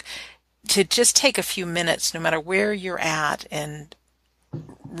Facebook. To just take a few minutes, no matter where you're at, and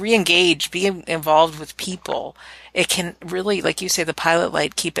re-engage, be involved with people. It can really, like you say, the pilot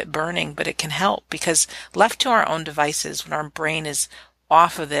light, keep it burning, but it can help, because left to our own devices, when our brain is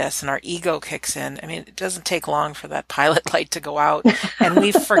off of this and our ego kicks in, I mean, it doesn't take long for that pilot light to go out and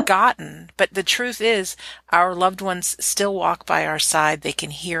we've forgotten. But the truth is, our loved ones still walk by our side. They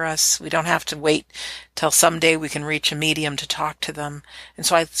can hear us. We don't have to wait till someday we can reach a medium to talk to them. And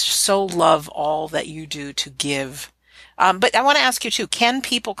so I so love all that you do to give. But I want to ask you too, can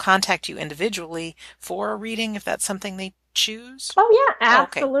people contact you individually for a reading if that's something they choose? Oh yeah,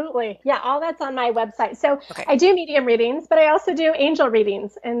 absolutely. Okay. Yeah, all that's on my website. So I do medium readings, but I also do angel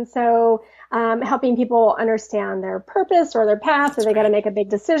readings. And so helping people understand their purpose or their path, or they got to make a big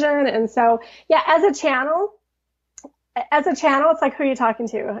decision. And so, yeah, as a channel, it's like, who are you talking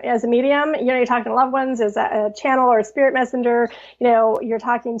to? As a medium, you're talking to loved ones. As a channel or a spirit messenger, you're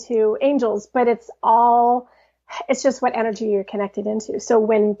talking to angels, but it's just what energy you're connected into. So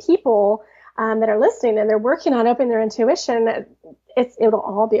when people that are listening and they're working on opening their intuition, it'll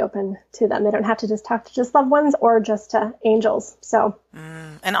all be open to them. They don't have to just talk to just loved ones or just to angels. So,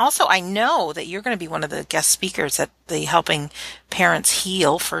 and also I know that you're going to be one of the guest speakers at the Helping Parents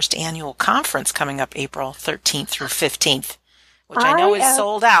Heal first annual conference coming up April 13th through 15th, which I know is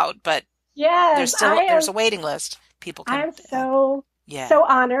sold out, but there's a waiting list. People can. I'm so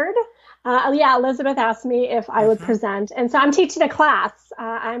honored. Elizabeth asked me if I would present. And so I'm teaching a class.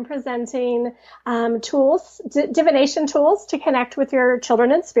 I'm presenting divination tools to connect with your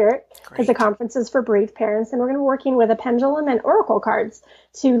children in spirit, because the conference is for bereaved parents. And we're going to be working with a pendulum and oracle cards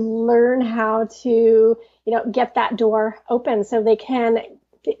to learn how to, get that door open so they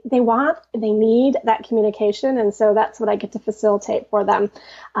need that communication. And so that's what I get to facilitate for them.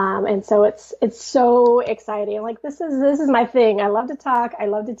 And so it's so exciting. Like, this is my thing. I love to talk. I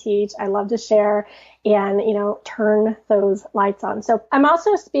love to teach. I love to share and, turn those lights on. So I'm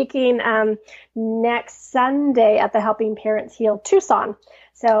also speaking, next Sunday at the Helping Parents Heal Tucson.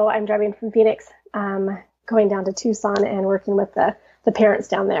 So I'm driving from Phoenix, going down to Tucson and working with the parents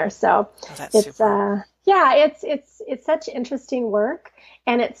down there. So it's such interesting work.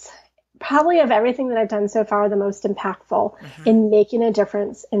 And it's probably, of everything that I've done so far, the most impactful in making a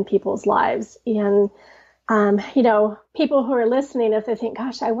difference in people's lives. And, people who are listening, if they think,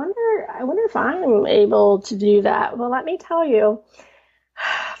 gosh, I wonder if I'm able to do that. Well, let me tell you,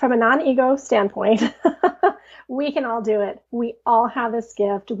 from a non-ego standpoint, we can all do it. We all have this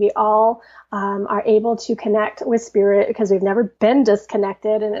gift. We all are able to connect with spirit, because we've never been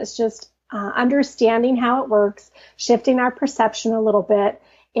disconnected. And it's just understanding how it works, shifting our perception a little bit,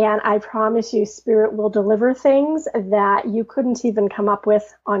 And I promise you, Spirit will deliver things that you couldn't even come up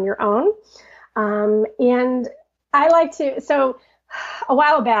with on your own. And I like to, so a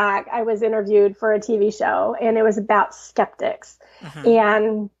while back, I was interviewed for a TV show and it was about skeptics. Mm-hmm.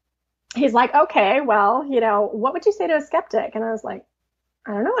 And he's like, okay, well, what would you say to a skeptic? And I was like,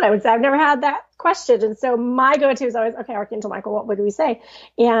 I don't know what I would say. I've never had that question. And so my go-to is always, okay, Archangel Michael, what would we say?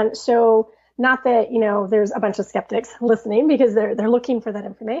 And so not that, there's a bunch of skeptics listening because they're looking for that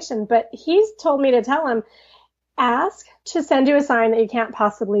information, but he's told me to tell him, ask to send you a sign that you can't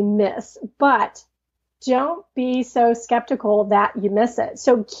possibly miss, but don't be so skeptical that you miss it.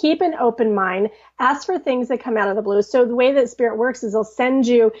 So keep an open mind. Ask for things that come out of the blue. So the way that Spirit works is they'll send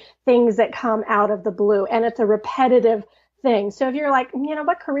you things that come out of the blue, and it's a repetitive thing. So if you're like,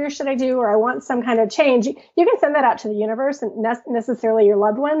 what career should I do? Or I want some kind of change, you can send that out to the universe, and necessarily your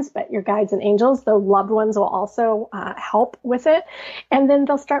loved ones, but your guides and angels, the loved ones will also help with it. And then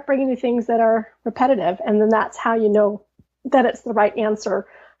they'll start bringing you things that are repetitive. And then that's how you know that it's the right answer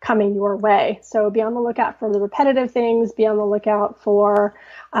coming your way. So be on the lookout for the repetitive things, be on the lookout for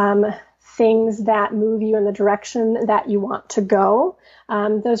things that move you in the direction that you want to go.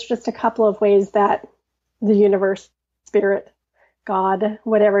 Those are just a couple of ways that the universe, Spirit, God,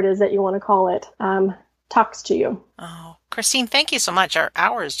 whatever it is that you want to call it, talks to you. Oh, Christine, thank you so much. Our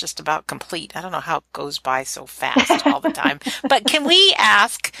hour is just about complete. I don't know how it goes by so fast all the time. But can we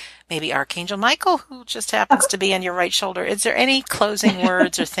ask maybe Archangel Michael, who just happens to be on your right shoulder, is there any closing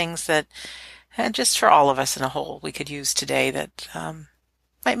words or things that, just for all of us in a whole, we could use today that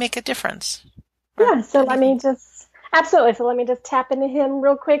might make a difference? Yeah, so let me just tap into him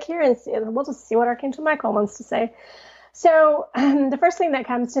real quick here and we'll just see what Archangel Michael wants to say. So the first thing that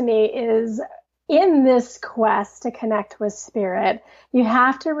comes to me is, in this quest to connect with Spirit, you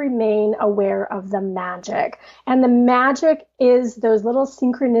have to remain aware of the magic. And the magic is those little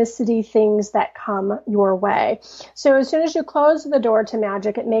synchronicity things that come your way. So as soon as you close the door to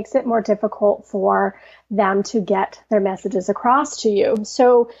magic, it makes it more difficult for them to get their messages across to you.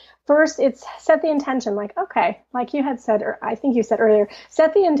 So first, it's set the intention, like, okay, like you had said, or I think you said earlier,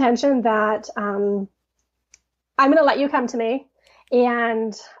 set the intention that I'm going to let you come to me,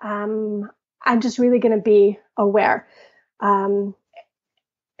 and I'm just really going to be aware. Kind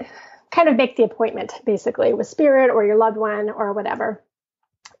of make the appointment, basically, with Spirit or your loved one or whatever.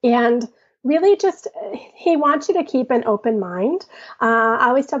 And really just, he wants you to keep an open mind. I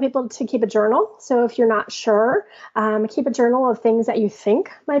always tell people to keep a journal. So if you're not sure, keep a journal of things that you think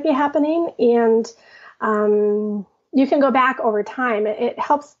might be happening. And you can go back over time. It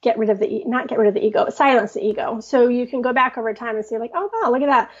helps get rid of not get rid of the ego, silence the ego. So you can go back over time and see, like, oh, wow, look at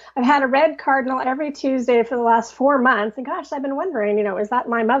that. I've had a red cardinal every Tuesday for the last 4 months. And gosh, I've been wondering, is that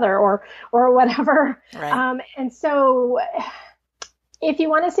my mother or whatever? Right. And so if you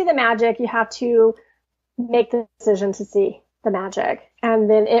want to see the magic, you have to make the decision to see the magic. And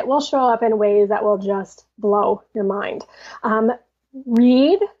then it will show up in ways that will just blow your mind.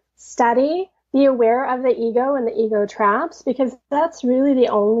 Read, study, be aware of the ego and the ego traps, because that's really the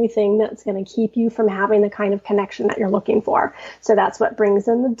only thing that's going to keep you from having the kind of connection that you're looking for. So that's what brings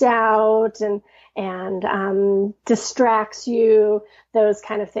in the doubt and distracts you, those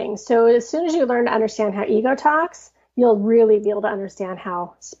kind of things. So as soon as you learn to understand how ego talks, you'll really be able to understand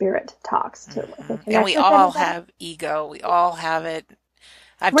how Spirit talks. Mm-hmm. And we all have ego. We all have it.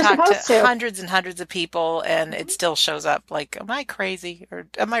 I've talked to hundreds and hundreds of people, and it still shows up like, am I crazy? Or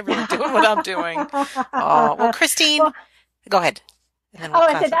am I really doing what I'm doing? Oh, well, Christine, go ahead. And then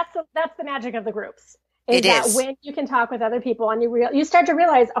I said that's the magic of the groups. Is that when you can talk with other people and you start to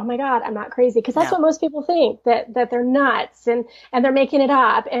realize, oh my God, I'm not crazy. Because that's what most people think, that they're nuts and they're making it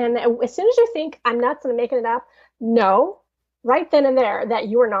up. And as soon as you think I'm nuts and I'm making it up, no, right then and there that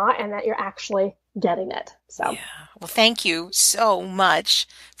you are not, and that you're actually getting it. So, yeah. Well, thank you so much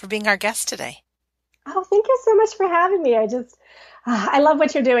for being our guest today. Oh, thank you so much for having me. I love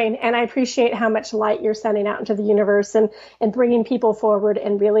what you're doing, and I appreciate how much light you're sending out into the universe and bringing people forward.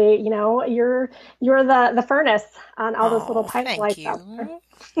 And really, you're the furnace on all those little pipe lights out there.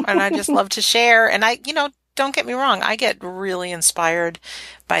 And I just love to share. And don't get me wrong, I get really inspired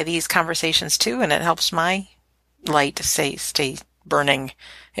by these conversations too, and it helps my light to stay burning.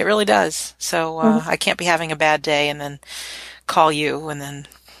 It really does. So I can't be having a bad day and then call you and then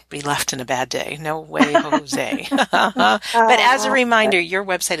be left in a bad day. No way, Jose. But as a reminder, your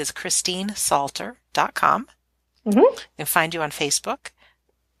website is christinesalter.com. Mm-hmm. You can find you on Facebook.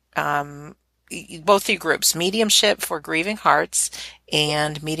 Both your groups, Mediumship for Grieving Hearts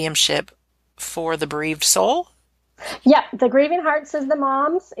and Mediumship for the Bereaved Soul. Yep, the grieving heart says the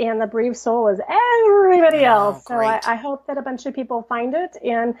moms, and the bereaved soul is everybody Oh, else. So great. I hope that a bunch of people find it.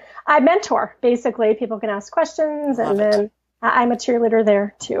 And I mentor, basically. People can ask questions, and Love it. then I'm a cheerleader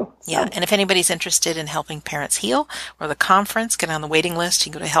there too. Yeah, So and if anybody's interested in Helping Parents Heal or the conference, get on the waiting list.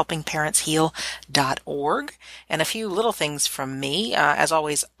 You can go to helpingparentsheal.org. And a few little things from me. As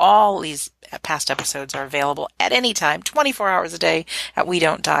always, all these past episodes are available at any time, 24 hours a day at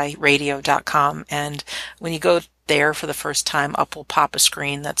WeDon'tDieRadio.com. And when you go there for the first time, up will pop a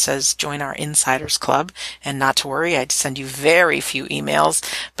screen that says join our Insiders Club. And not to worry, I send you very few emails,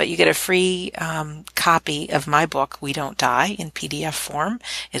 but you get a free copy of my book, We Don't Die, in PDF form.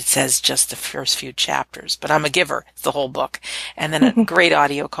 It says just the first few chapters, but I'm a giver. It's the whole book. And then a great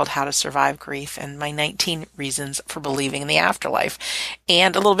audio called How to Survive Grief and my 19 reasons for believing in the afterlife.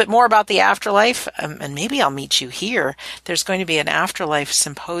 And a little bit more about the afterlife, and maybe I'll meet you here. There's going to be an afterlife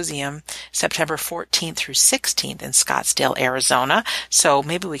symposium September 14th through 16th in Scottsdale, Arizona. So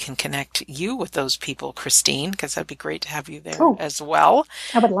maybe we can connect you with those people, Christine, because that'd be great to have you there oh, as well.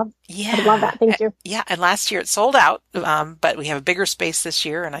 I would love that. Thank you. Yeah, and last year it sold out, but we have a bigger space this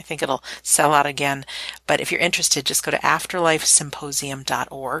year, and I think it'll sell out again. But if you're interested, just go to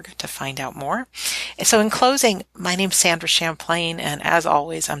afterlifesymposium.org to find out more. And so in closing, my name's Sandra Champlain, and as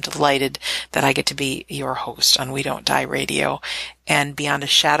always, I'm delighted that I get to be your host on We Don't Die Radio. And beyond a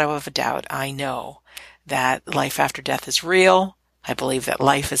shadow of a doubt, I know that life after death is real. I believe that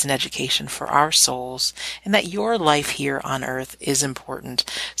life is an education for our souls and that your life here on earth is important.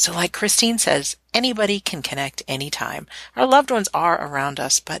 So like Christine says, anybody can connect anytime. Our loved ones are around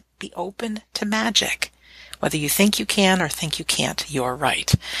us, but be open to magic. Whether you think you can or think you can't, you're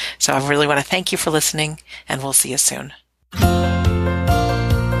right. So I really want to thank you for listening, and we'll see you soon.